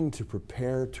longing to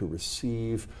prepare to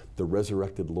receive the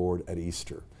resurrected Lord at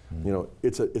Easter.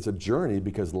 It's a journey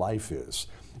because life is,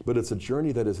 but it's a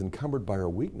journey that is encumbered by our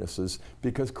weaknesses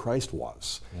because Christ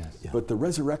was. Yes. Yeah. But the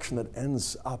resurrection that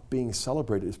ends up being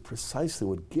celebrated is precisely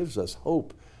what gives us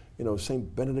hope.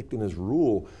 St. Benedict in his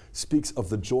rule speaks of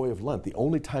the joy of Lent. The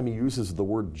only time he uses the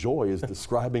word joy is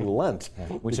describing Lent. Yeah.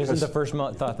 Which isn't the first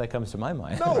thought that comes to my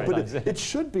mind. No, but it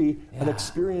should be an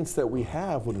experience that we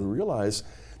have when we realize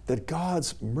that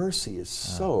God's mercy is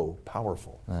so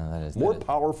powerful. More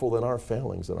powerful than our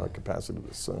failings and our capacity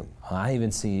to sin. I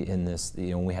even see in this,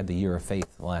 when we had the Year of Faith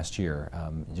last year,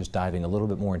 just diving a little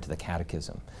bit more into the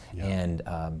Catechism and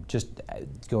just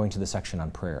going to the section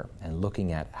on prayer and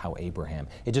looking at how Abraham,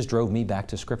 it just drove me back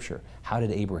to Scripture. How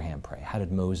did Abraham pray? How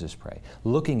did Moses pray?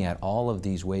 Looking at all of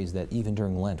these ways that even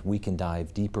during Lent we can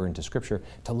dive deeper into Scripture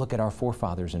to look at our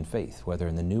forefathers in faith, whether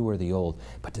in the New or the Old,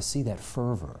 but to see that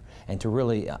fervor and to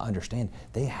really understand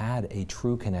they had a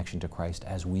true connection to Christ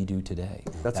as we do today.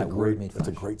 That's a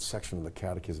great section of the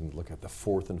Catechism to look at, the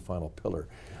fourth and final pillar,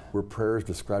 where prayer is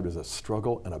described as a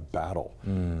struggle and a battle.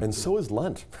 And so is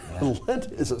Lent. Yeah.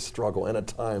 Lent is a struggle and at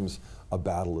times a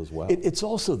battle as well. It's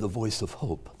also the voice of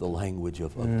hope, the language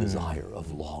of desire,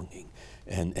 of longing.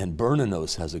 And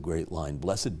Bernanos has a great line,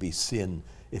 "Blessed be sin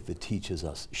if it teaches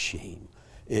us shame."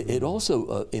 It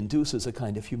also induces a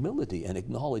kind of humility and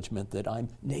acknowledgement that I'm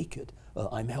naked,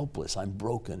 I'm helpless, I'm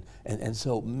broken, and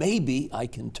so maybe I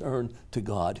can turn to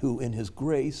God, who in His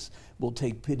grace will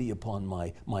take pity upon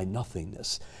my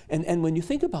nothingness. And when you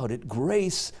think about it,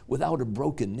 grace without a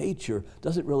broken nature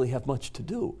doesn't really have much to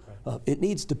do. It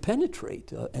needs to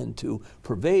penetrate and to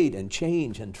pervade and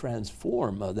change and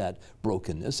transform that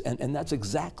brokenness, and that's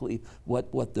exactly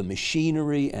what the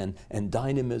machinery and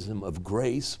dynamism of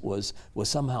grace was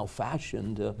somehow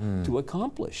fashioned to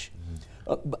accomplish.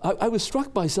 I was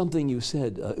struck by something you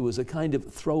said. It was a kind of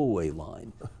throwaway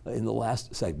line in the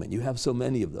last segment. You have so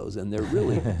many of those, and they're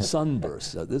really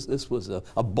sunbursts. This was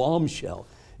a bombshell.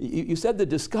 You said the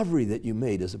discovery that you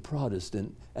made as a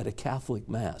Protestant at a Catholic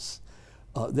Mass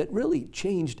that really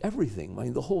changed everything. I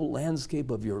mean, the whole landscape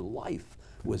of your life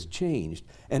was changed.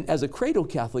 And as a cradle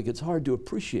Catholic, it's hard to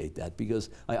appreciate that because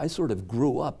I sort of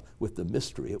grew up with the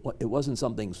mystery. It wasn't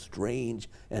something strange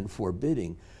and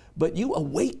forbidding. But you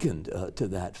awakened to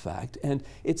that fact, and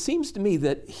it seems to me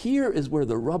that here is where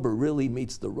the rubber really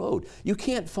meets the road. You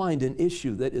can't find an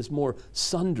issue that is more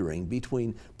sundering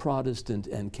between Protestant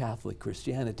and Catholic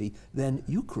Christianity than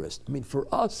Eucharist. I mean,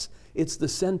 for us, it's the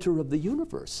center of the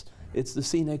universe. It's the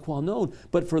sine qua non.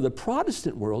 But for the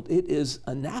Protestant world, it is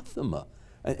anathema.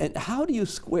 And how do you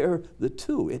square the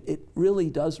two? It really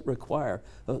does require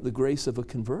the grace of a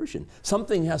conversion.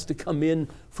 Something has to come in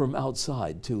from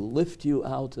outside to lift you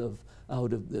out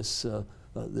of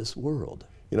this world.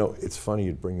 It's funny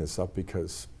you'd bring this up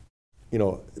because,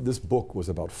 this book was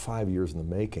about 5 years in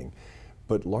the making,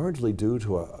 but largely due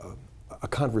to a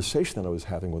conversation that I was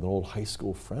having with an old high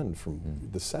school friend from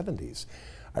the 70s.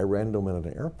 I ran into him at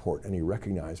an airport and he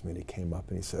recognized me and he came up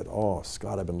and he said, "Oh,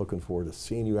 Scott, I've been looking forward to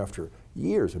seeing you after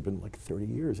years. It's been like 30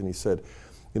 years. And he said,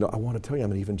 I want to tell you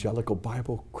I'm an evangelical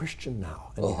Bible Christian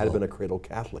now." And he had been a cradle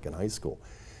Catholic in high school.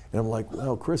 And I'm like,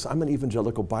 "Well, Chris, I'm an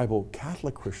evangelical Bible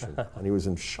Catholic Christian." And he was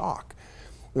in shock.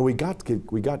 And we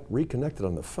got reconnected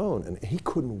on the phone and he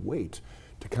couldn't wait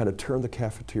to kind of turn the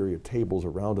cafeteria tables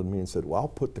around on me and said, "Well, I'll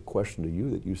put the question to you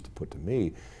that you used to put to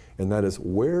me. And that is,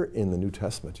 where in the New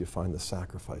Testament do you find the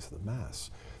sacrifice of the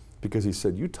Mass?" Because he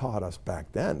said, "You taught us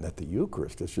back then that the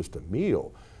Eucharist is just a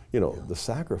meal. The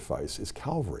sacrifice is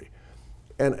Calvary."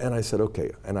 And I said,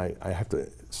 okay, and I have to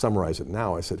summarize it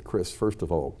now. I said, "Chris, first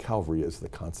of all, Calvary is the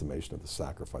consummation of the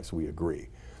sacrifice. We agree.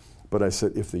 But I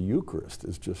said, if the Eucharist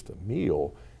is just a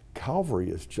meal, Calvary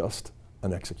is just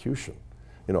an execution.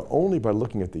 Only by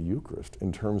looking at the Eucharist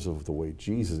in terms of the way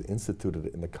Jesus instituted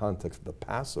it in the context of the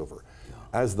Passover,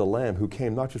 as the Lamb who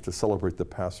came not just to celebrate the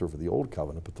Passover of the Old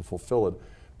Covenant, but to fulfill it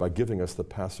by giving us the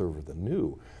Passover of the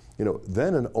New.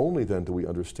 Then and only then do we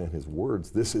understand His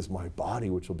words, 'This is my body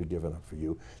which will be given up for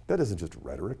you.' That isn't just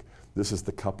rhetoric. This is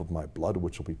the cup of my blood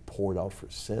which will be poured out for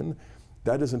sin.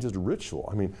 That isn't just ritual.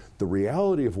 I mean, the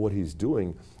reality of what He's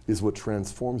doing is what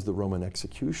transforms the Roman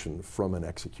execution from an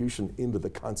execution into the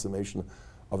consummation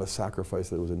of a sacrifice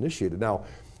that was initiated. Now,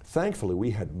 thankfully,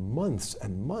 we had months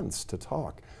and months to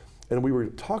talk. And we were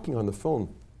talking on the phone,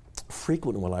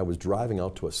 frequently when I was driving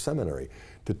out to a seminary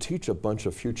to teach a bunch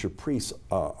of future priests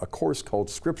a course called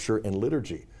Scripture and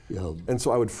Liturgy. Yeah. And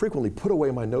so I would frequently put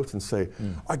away my notes and say,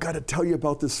 I got to tell you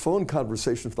about this phone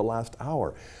conversation for the last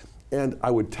hour. And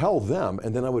I would tell them,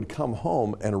 and then I would come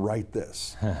home and write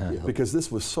this. Because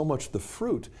this was so much the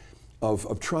fruit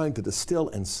of trying to distill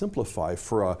and simplify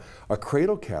for a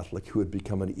cradle Catholic who had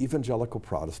become an evangelical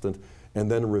Protestant and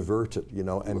then reverted, you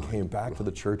know, and came back to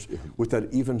the church with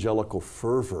that evangelical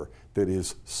fervor that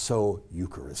is so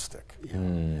Eucharistic.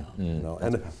 You know?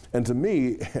 And to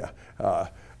me,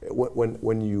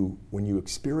 when you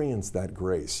experience that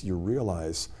grace, you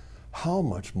realize how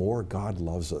much more God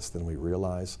loves us than we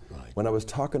realize. When I was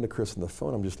talking to Chris on the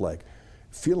phone, I'm just like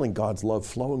feeling God's love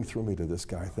flowing through me to this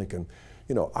guy, thinking,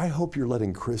 you know, I hope you're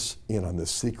letting Chris in on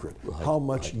this secret, how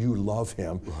much you love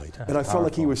him. And I felt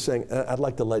like he was saying, I'd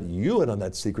like to let you in on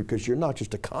that secret because you're not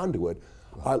just a conduit.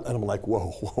 And I'm like,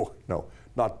 whoa, no,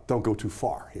 don't go too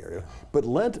far here. But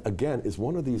Lent, again, is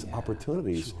one of these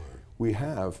opportunities we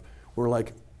have where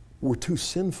like, we're too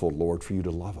sinful, Lord, for you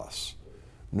to love us.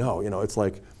 No, you know, it's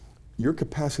like, your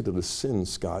capacity to sin,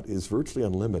 Scott, is virtually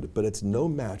unlimited, but it's no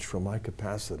match for my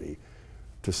capacity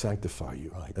to sanctify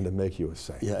you and to make you a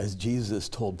saint. Yeah, as Jesus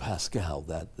told Pascal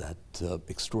that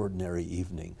extraordinary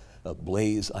evening,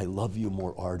 Blaise, I love you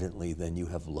more ardently than you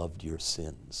have loved your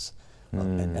sins.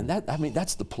 And that, I mean,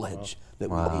 that's the pledge that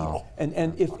we need.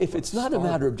 And if it's not a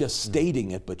matter of just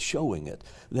stating it, but showing it,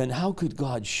 then how could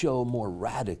God show more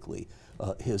radically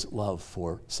his love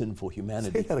for sinful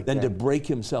humanity than to break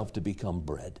himself to become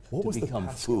bread, to become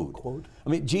food? Quote? I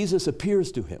mean, Jesus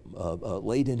appears to him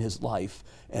late in his life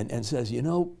and says, you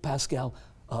know, Pascal,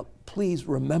 please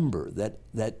remember that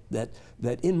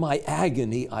in my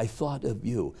agony I thought of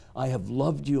you. I have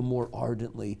loved you more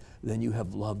ardently than you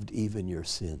have loved even your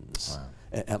sins.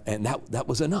 And that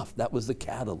was enough. That was the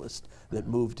catalyst that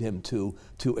moved him to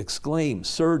exclaim,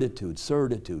 certitude,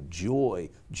 certitude, joy,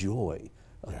 joy.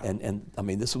 And I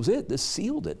mean, this was it. This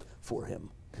sealed it for him.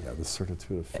 Yeah, the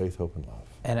certitude of faith, hope, and love.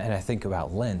 And I think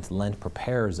about Lent. Lent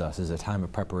prepares us as a time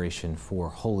of preparation for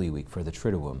Holy Week, for the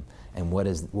Triduum. And what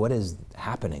is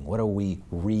happening? What are we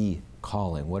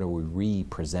recalling? What are we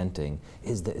re-presenting?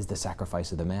 Is the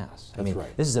sacrifice of the Mass. I mean,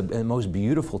 this is a most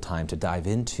beautiful time to dive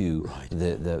into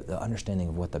the understanding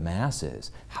of what the Mass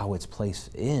is, how it's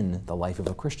placed in the life of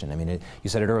a Christian. I mean, you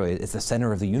said it earlier, it's the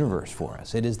center of the universe for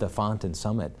us. It is the font and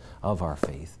summit of our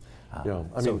faith. Yeah,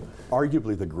 I mean,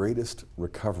 arguably the greatest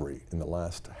recovery in the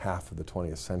last half of the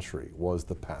 20th century was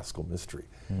the Paschal Mystery.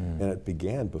 And it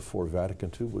began before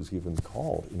Vatican II was even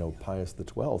called, you know, Pius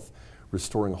XII,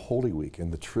 restoring Holy Week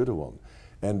and the Triduum,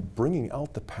 and bringing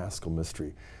out the Paschal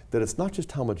Mystery, that it's not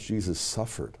just how much Jesus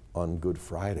suffered on Good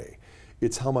Friday,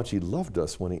 it's how much he loved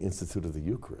us when he instituted the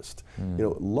Eucharist. You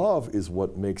know, love is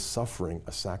what makes suffering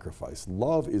a sacrifice.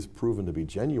 Love is proven to be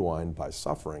genuine by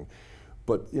suffering.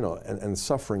 But, you know, and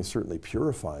suffering certainly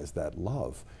purifies that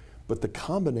love. But the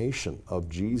combination of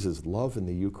Jesus' love in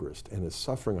the Eucharist and his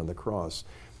suffering on the cross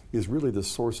is really the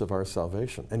source of our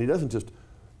salvation. And he doesn't just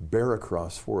bear a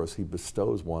cross for us, he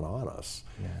bestows one on us.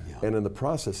 And in the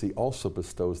process, he also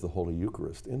bestows the Holy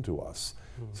Eucharist into us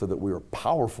so that we are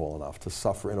powerful enough to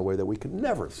suffer in a way that we could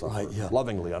never suffer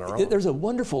lovingly on our own. There's a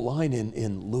wonderful line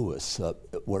in Lewis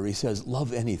where he says,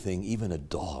 love anything, even a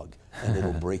dog, and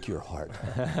it'll break your heart.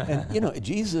 And, you know,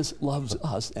 Jesus loves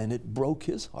us, and it broke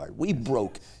his heart. We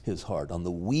broke his heart on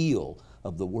the wheel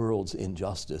of the world's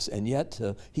injustice, and yet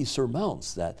he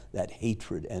surmounts that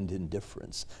hatred and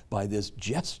indifference by this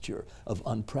gesture of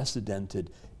unprecedented,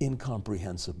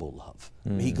 incomprehensible love.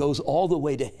 He goes all the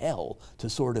way to hell to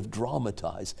sort of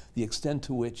dramatize the extent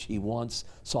to which he wants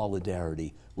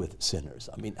solidarity with sinners.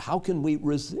 I mean, how can we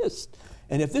resist?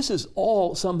 And if this is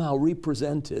all somehow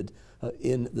represented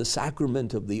in the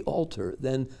sacrament of the altar,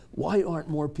 then why aren't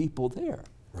more people there?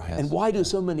 And why do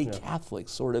so many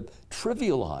Catholics sort of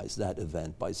trivialize that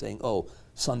event by saying, oh,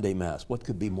 Sunday Mass, what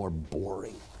could be more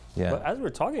boring? But as we're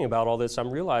talking about all this,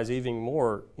 I'm realizing even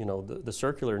more, you know, the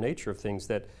circular nature of things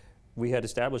that we had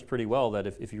established pretty well, that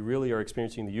if you really are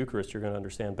experiencing the Eucharist, you're going to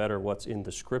understand better what's in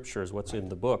the Scriptures, what's in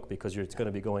the book, because it's going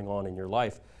to be going on in your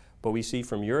life. But we see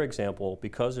from your example,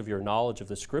 because of your knowledge of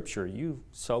the Scripture, you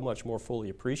so much more fully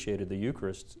appreciated the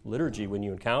Eucharist liturgy when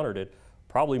you encountered it,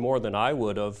 probably more than I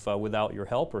would have without your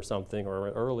help or something or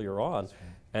earlier on.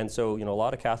 And so, you know, a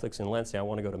lot of Catholics in Lent say, I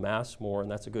want to go to Mass more, and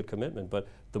that's a good commitment. But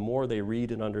the more they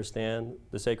read and understand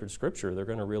the sacred Scripture, they're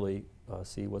going to really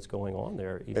see what's going on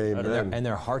there. And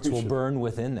their hearts will burn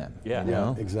within them. You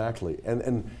know? Exactly.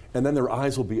 And then their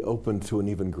eyes will be opened to an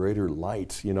even greater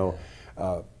light. You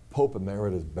know, Pope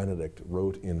Emeritus Benedict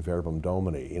wrote in Verbum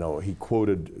Domini, he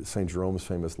quoted St. Jerome's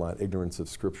famous line, ignorance of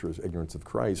Scripture is ignorance of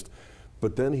Christ,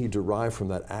 but then he derived from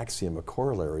that axiom a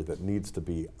corollary that needs to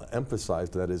be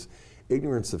emphasized, that is,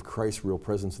 ignorance of Christ's real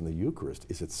presence in the Eucharist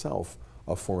is itself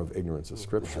a form of ignorance of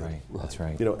Scripture. That's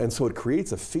right. And so it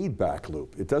creates a feedback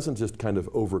loop. It doesn't just kind of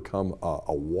overcome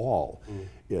a wall.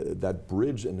 That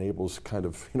bridge enables kind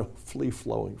of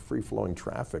free-flowing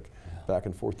traffic back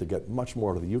and forth to get much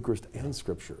more out of the Eucharist and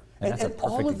Scripture. And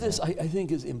all of this, I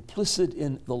think, is implicit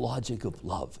in the logic of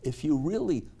love. If you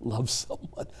really love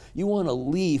someone, you want to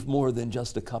leave more than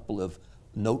just a couple of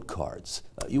note cards.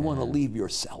 You want to leave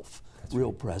yourself.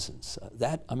 Real presence.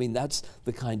 That's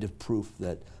the kind of proof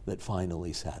that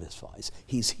finally satisfies.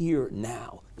 He's here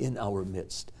now in our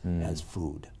midst as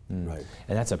food. Right.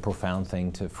 And that's a profound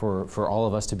thing for all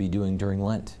of us to be doing during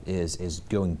Lent, is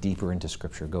going deeper into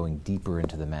Scripture, going deeper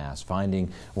into the Mass, finding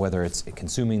whether it's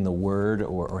consuming the Word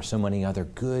or so many other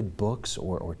good books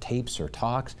or tapes or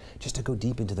talks, just to go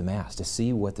deep into the Mass, to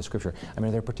see what the Scripture, are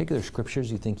there particular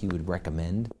Scriptures you think you would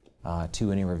recommend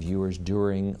to any reviewers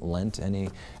during Lent?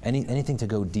 Anything to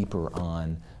go deeper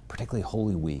on, particularly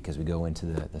Holy Week as we go into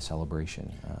the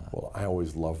celebration? Well, I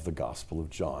always love the Gospel of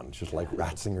John, just like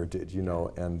Ratzinger did,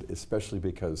 and especially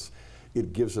because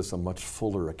it gives us a much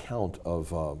fuller account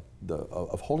of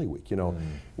Holy Week.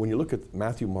 When you look at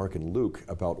Matthew, Mark, and Luke,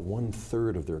 about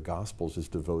 1/3 of their Gospels is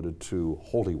devoted to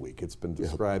Holy Week. It's been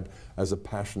described as a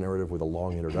passion narrative with a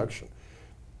long introduction.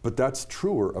 But that's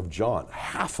truer of John.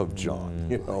 Half of John,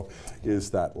 is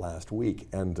that last week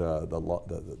and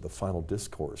the final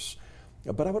discourse.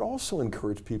 But I would also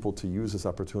encourage people to use this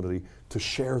opportunity to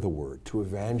share the Word, to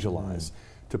evangelize,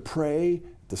 to pray,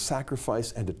 to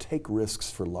sacrifice, and to take risks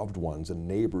for loved ones and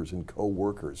neighbors and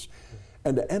co-workers,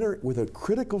 and to enter with a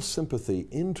critical sympathy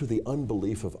into the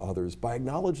unbelief of others by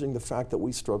acknowledging the fact that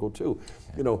we struggle too.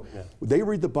 They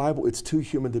read the Bible, it's too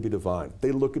human to be divine.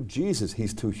 They look at Jesus,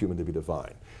 he's too human to be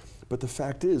divine. But the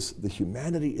fact is, the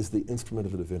humanity is the instrument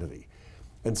of the divinity.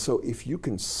 And so if you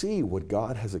can see what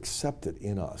God has accepted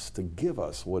in us to give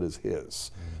us what is his,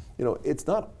 it's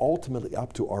not ultimately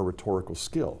up to our rhetorical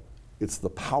skill. It's the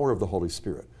power of the Holy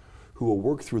Spirit who will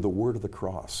work through the word of the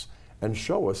cross and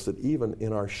show us that even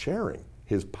in our sharing,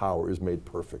 his power is made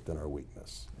perfect in our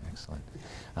weakness. Excellent.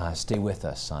 Stay with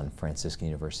us on Franciscan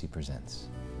University Presents.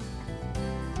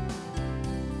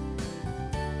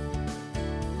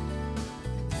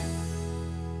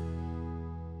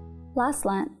 Last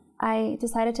Lent, I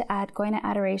decided to add going to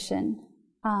adoration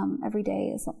every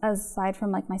day aside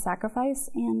from my sacrifice,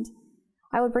 and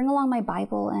I would bring along my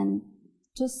Bible, and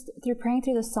just through praying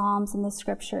through the Psalms and the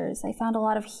Scriptures, I found a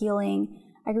lot of healing.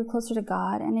 I grew closer to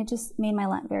God, and it just made my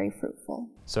Lent very fruitful.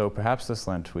 So perhaps this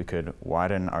Lent we could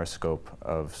widen our scope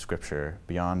of Scripture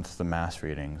beyond the Mass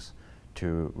readings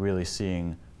to really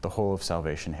seeing the whole of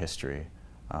salvation history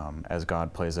as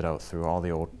God plays it out through all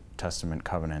the Old Testament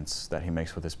covenants that he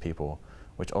makes with his people,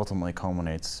 which ultimately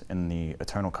culminates in the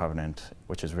eternal covenant,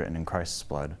 which is written in Christ's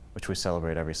blood, which we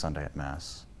celebrate every Sunday at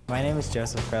Mass. My name is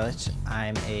Joseph Krilich.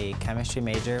 I'm a chemistry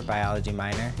major, biology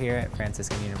minor here at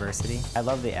Franciscan University. I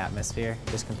love the atmosphere,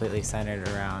 just completely centered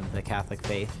around the Catholic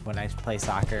faith. When I play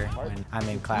soccer, when I'm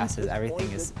in classes, everything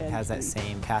has that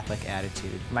same Catholic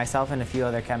attitude. Myself and a few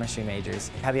other chemistry majors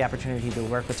had the opportunity to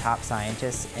work with top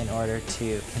scientists in order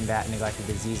to combat neglected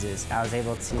diseases. I was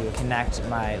able to connect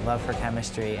my love for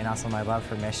chemistry and also my love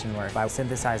for mission work by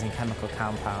synthesizing chemical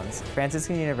compounds.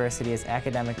 Franciscan University is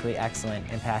academically excellent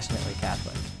and passionately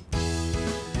Catholic.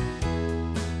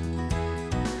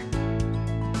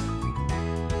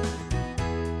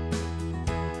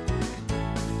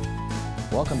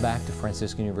 Welcome back to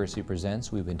Franciscan University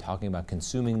Presents. We've been talking about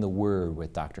consuming the Word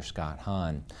with Dr. Scott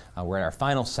Hahn. We're at our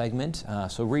final segment.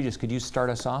 So Regis, could you start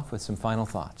us off with some final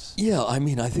thoughts? Yeah, I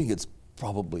think it's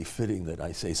probably fitting that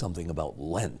I say something about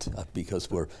Lent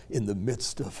because we're in the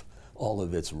midst of all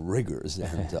of its rigors.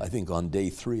 And I think on day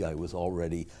 3 I was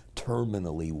already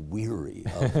terminally weary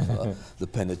of the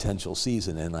penitential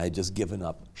season, and I had just given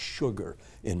up sugar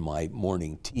in my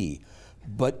morning tea.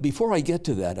 But before I get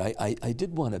to that, I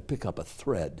did want to pick up a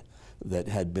thread that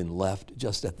had been left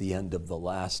just at the end of the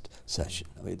last session.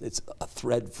 It's a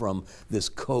thread from this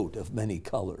coat of many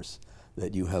colors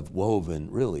that you have woven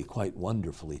really quite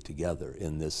wonderfully together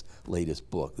in this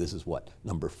latest book. This is what,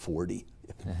 number 40?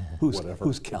 Who's counting?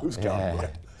 Who's counting?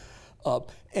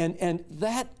 And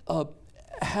that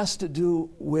has to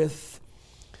do with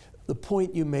the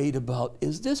point you made about,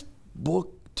 is this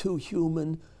book too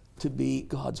human to be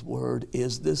God's Word?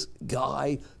 Is this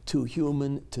guy too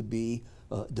human to be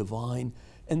divine?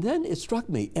 And then it struck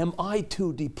me, am I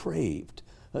too depraved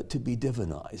to be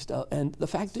divinized. And the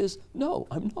fact is, no,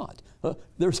 I'm not.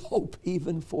 There's hope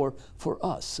even for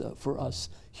us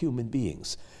human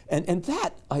beings. And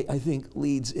that, I think,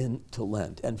 leads into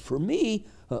Lent. And for me,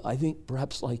 I think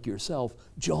perhaps like yourself,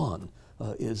 John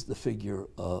is the figure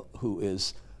who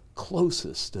is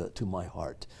closest to my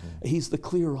heart. He's the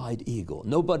clear-eyed eagle.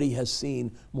 Nobody has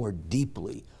seen more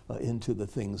deeply into the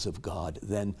things of God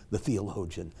than the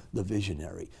theologian, the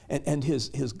visionary. And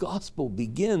his gospel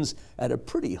begins at a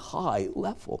pretty high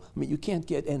level. I mean, you can't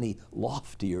get any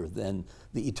loftier than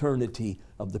the eternity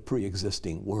of the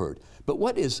pre-existing Word. But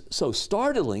what is so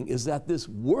startling is that this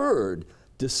Word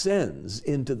descends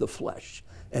into the flesh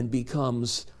and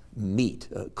becomes meat,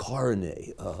 carne,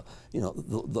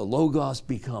 the Logos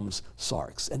becomes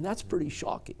sarx. And that's pretty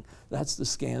shocking. That's the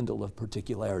scandal of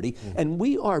particularity. And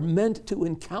we are meant to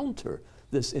encounter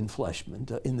this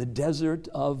enfleshment in the desert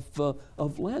of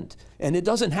Lent. And it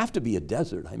doesn't have to be a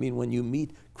desert. I mean, when you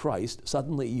meet Christ,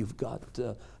 suddenly you've got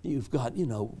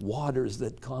waters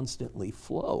that constantly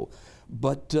flow.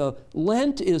 But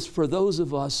Lent is for those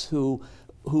of us who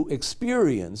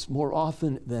experience more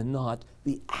often than not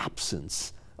the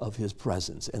absence of His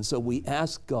presence. And so we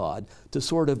ask God to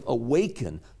sort of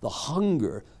awaken the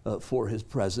hunger for His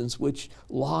presence, which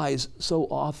lies so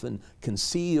often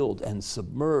concealed and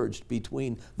submerged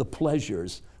between the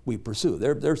pleasures we pursue.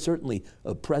 They're certainly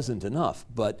present enough,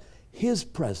 but His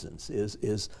presence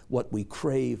is what we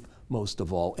crave most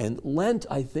of all. And Lent,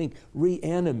 I think,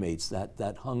 reanimates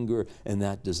that hunger and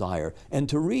that desire. And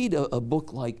to read a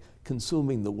book like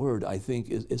Consuming the Word, I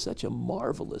think, is such a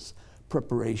marvelous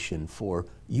preparation for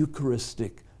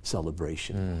Eucharistic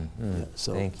celebration.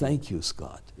 So thank you,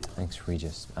 Scott. Thanks,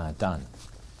 Regis. Don.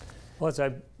 Well, as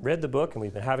I read the book and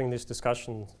we've been having this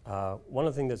discussion, one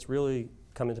of the things that's really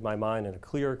come into my mind in a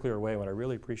clear way, what I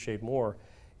really appreciate more,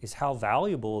 is how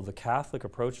valuable the Catholic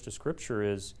approach to Scripture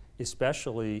is,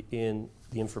 especially in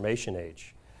the information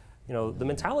age. You know, the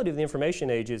mentality of the information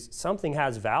age is something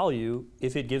has value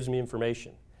if it gives me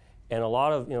information. And a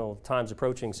lot of times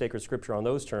approaching sacred Scripture on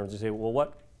those terms, you say, well,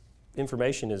 what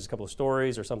information is a couple of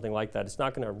stories or something like that? It's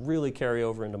not going to really carry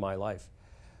over into my life.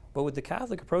 But with the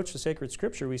Catholic approach to sacred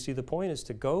Scripture, we see the point is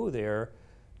to go there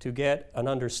to get an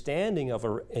understanding of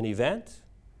an event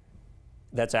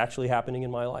that's actually happening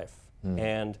in my life.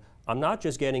 And I'm not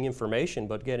just getting information,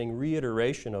 but getting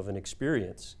reiteration of an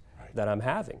experience that I'm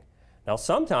having. Now,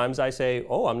 sometimes I say,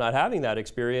 oh, I'm not having that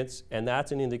experience, and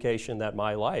that's an indication that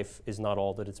my life is not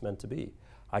all that it's meant to be.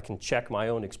 I can check my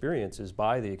own experiences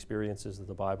by the experiences that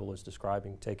the Bible is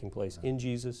describing taking place in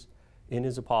Jesus, in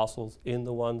His apostles, in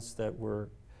the ones that were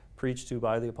preached to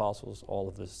by the apostles, all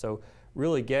of this. So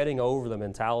really getting over the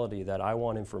mentality that I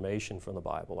want information from the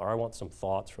Bible, or I want some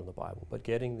thoughts from the Bible, but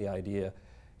getting the idea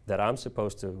that I'm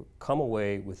supposed to come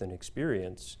away with an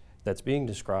experience that's being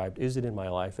described. Is it in my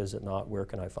life? Is it not? Where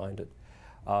can I find it?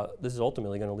 This is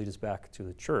ultimately going to lead us back to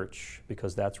the church,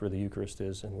 because that's where the Eucharist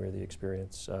is and where the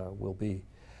experience will be.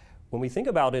 When we think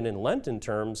about it in Lenten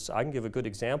terms, I can give a good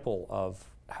example of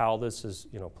how this is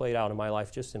played out in my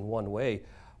life just in one way.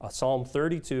 Psalm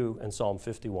 32 and Psalm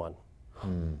 51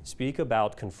 speak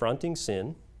about confronting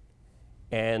sin.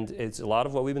 And it's a lot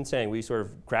of what we've been saying. We sort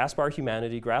of grasp our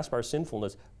humanity, grasp our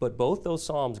sinfulness, but both those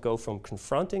Psalms go from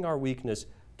confronting our weakness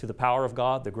to the power of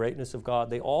God, the greatness of God.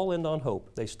 They all end on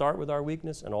hope. They start with our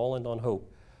weakness and all end on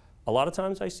hope. A lot of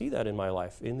times I see that in my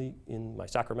life, in my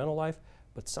sacramental life,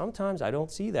 but sometimes I don't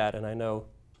see that, and I know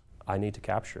I need to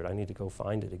capture it. I need to go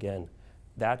find it again.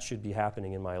 That should be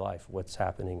happening in my life, what's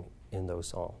happening in those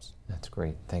Psalms. That's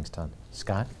great. Thanks, Don.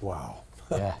 Scott? Wow.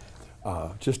 Yeah.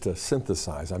 Just to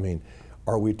synthesize, I mean,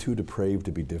 are we too depraved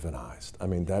to be divinized? I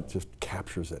mean, that just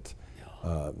captures it.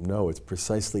 No, it's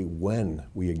precisely when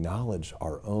we acknowledge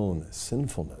our own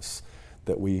sinfulness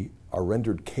that we are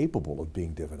rendered capable of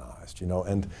being divinized,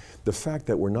 and the fact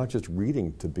that we're not just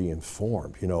reading to be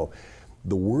informed,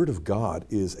 the Word of God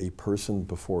is a person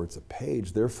before it's a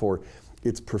page, therefore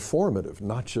it's performative,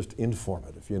 not just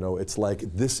informative, it's like,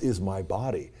 this is my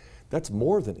body. That's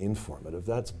more than informative,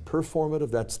 that's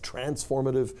performative, that's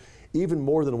transformative, even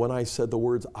more than when I said the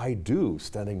words, I do,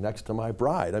 standing next to my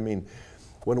bride. I mean,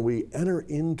 when we enter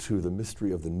into the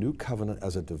mystery of the new covenant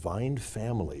as a divine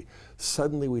family,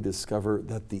 suddenly we discover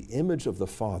that the image of the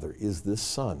Father is this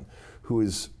Son who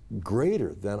is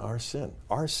greater than our sin.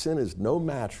 Our sin is no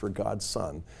match for God's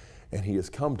Son, and He has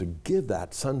come to give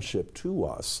that sonship to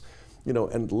us.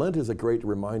 And Lent is a great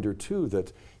reminder too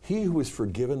that he who is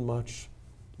forgiven much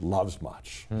loves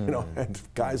much. And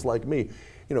guys like me,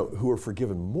 who are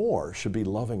forgiven more should be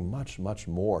loving much, much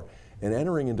more, and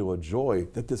entering into a joy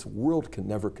that this world can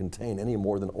never contain any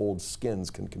more than old skins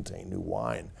can contain new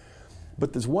wine.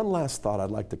 But there's one last thought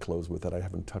I'd like to close with that I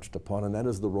haven't touched upon, and that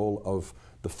is the role of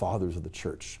the fathers of the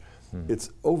church. It's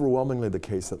overwhelmingly the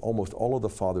case that almost all of the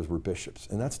fathers were bishops,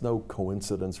 and that's no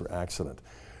coincidence or accident.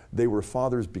 They were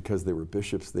fathers because they were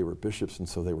bishops, and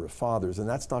so they were fathers, and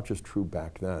that's not just true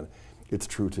back then, it's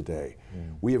true today.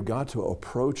 We have got to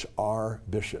approach our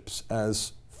bishops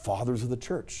as fathers of the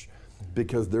church,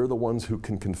 because they're the ones who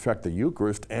can confect the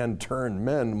Eucharist and turn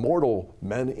men, mortal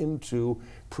men, into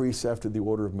priests after the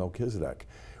order of Melchizedek.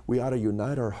 We ought to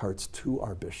unite our hearts to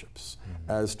our bishops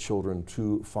as children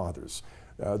to fathers.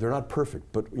 They're not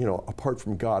perfect, but apart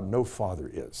from God, no father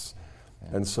is.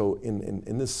 And so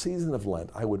in this season of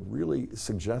Lent, I would really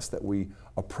suggest that we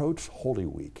approach Holy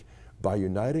Week by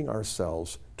uniting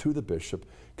ourselves to the bishop.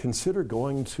 Consider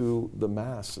going to the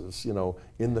masses,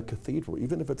 in the cathedral,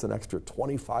 even if it's an extra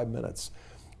 25 minutes.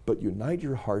 But unite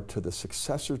your heart to the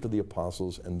successors to the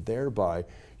apostles, and thereby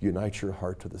unite your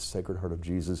heart to the Sacred Heart of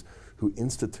Jesus, who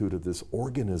instituted this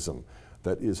organism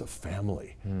that is a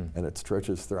family, and it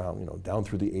stretches throughout, down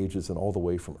through the ages and all the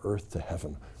way from earth to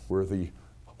heaven, where the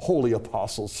holy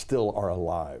apostles still are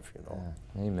alive.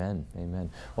 Amen, amen.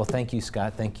 Well, thank you,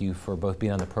 Scott. Thank you for both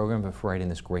being on the program, but for writing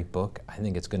this great book. I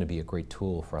think it's going to be a great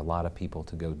tool for a lot of people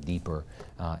to go deeper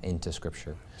into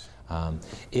Scripture.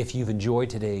 If you've enjoyed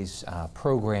today's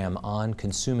program on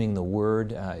consuming the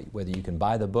Word, whether you can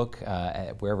buy the book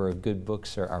wherever good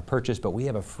books are purchased, but we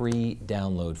have a free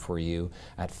download for you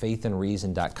at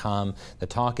faithandreason.com. The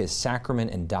talk is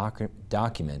Sacrament and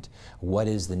Document, What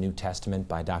is the New Testament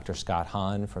by Dr. Scott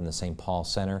Hahn from the St. Paul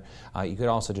Center. You could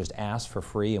also just ask for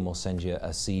free and we'll send you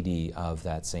a CD of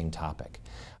that same topic.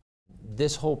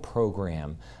 This whole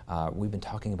program, we've been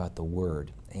talking about the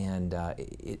Word, and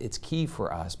it's key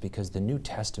for us because the New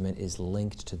Testament is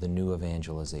linked to the new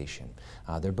evangelization.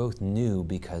 They're both new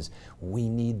because we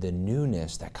need the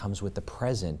newness that comes with the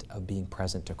present of being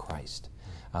present to Christ.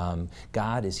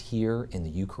 God is here in the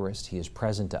Eucharist. He is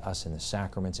present to us in the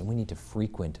sacraments, and we need to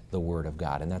frequent the Word of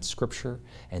God, and that's Scripture,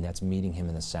 and that's meeting Him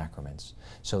in the sacraments.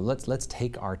 So let's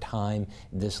take our time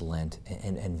this Lent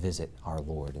and visit our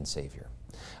Lord and Savior.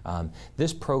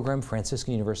 This program,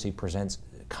 Franciscan University Presents,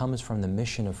 comes from the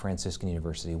mission of Franciscan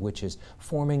University, which is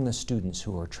forming the students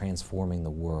who are transforming the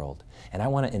world. And I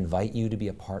want to invite you to be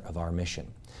a part of our mission,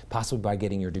 possibly by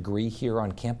getting your degree here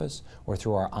on campus or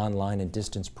through our online and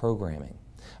distance programming.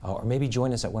 Or maybe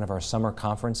join us at one of our summer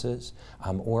conferences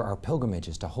or our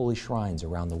pilgrimages to holy shrines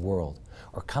around the world.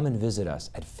 Or come and visit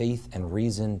us at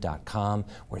faithandreason.com,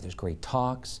 where there's great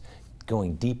talks,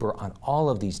 going deeper on all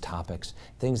of these topics,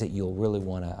 things that you'll really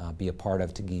want to be a part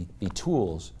of to be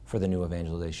tools for the new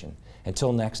evangelization.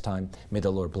 Until next time, may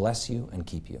the Lord bless you and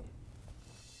keep you.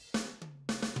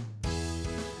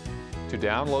 To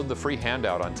download the free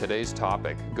handout on today's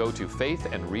topic, go to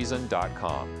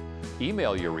faithandreason.com.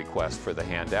 Email your request for the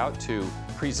handout to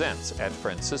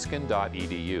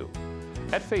presents@franciscan.edu.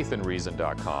 At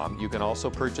faithandreason.com, you can also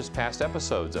purchase past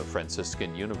episodes of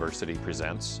Franciscan University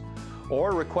Presents,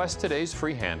 or request today's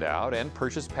free handout and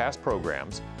purchase past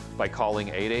programs by calling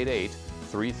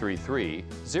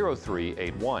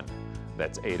 888-333-0381.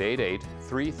 That's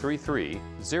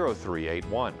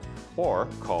 888-333-0381, or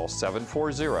call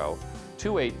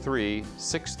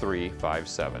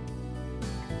 740-283-6357.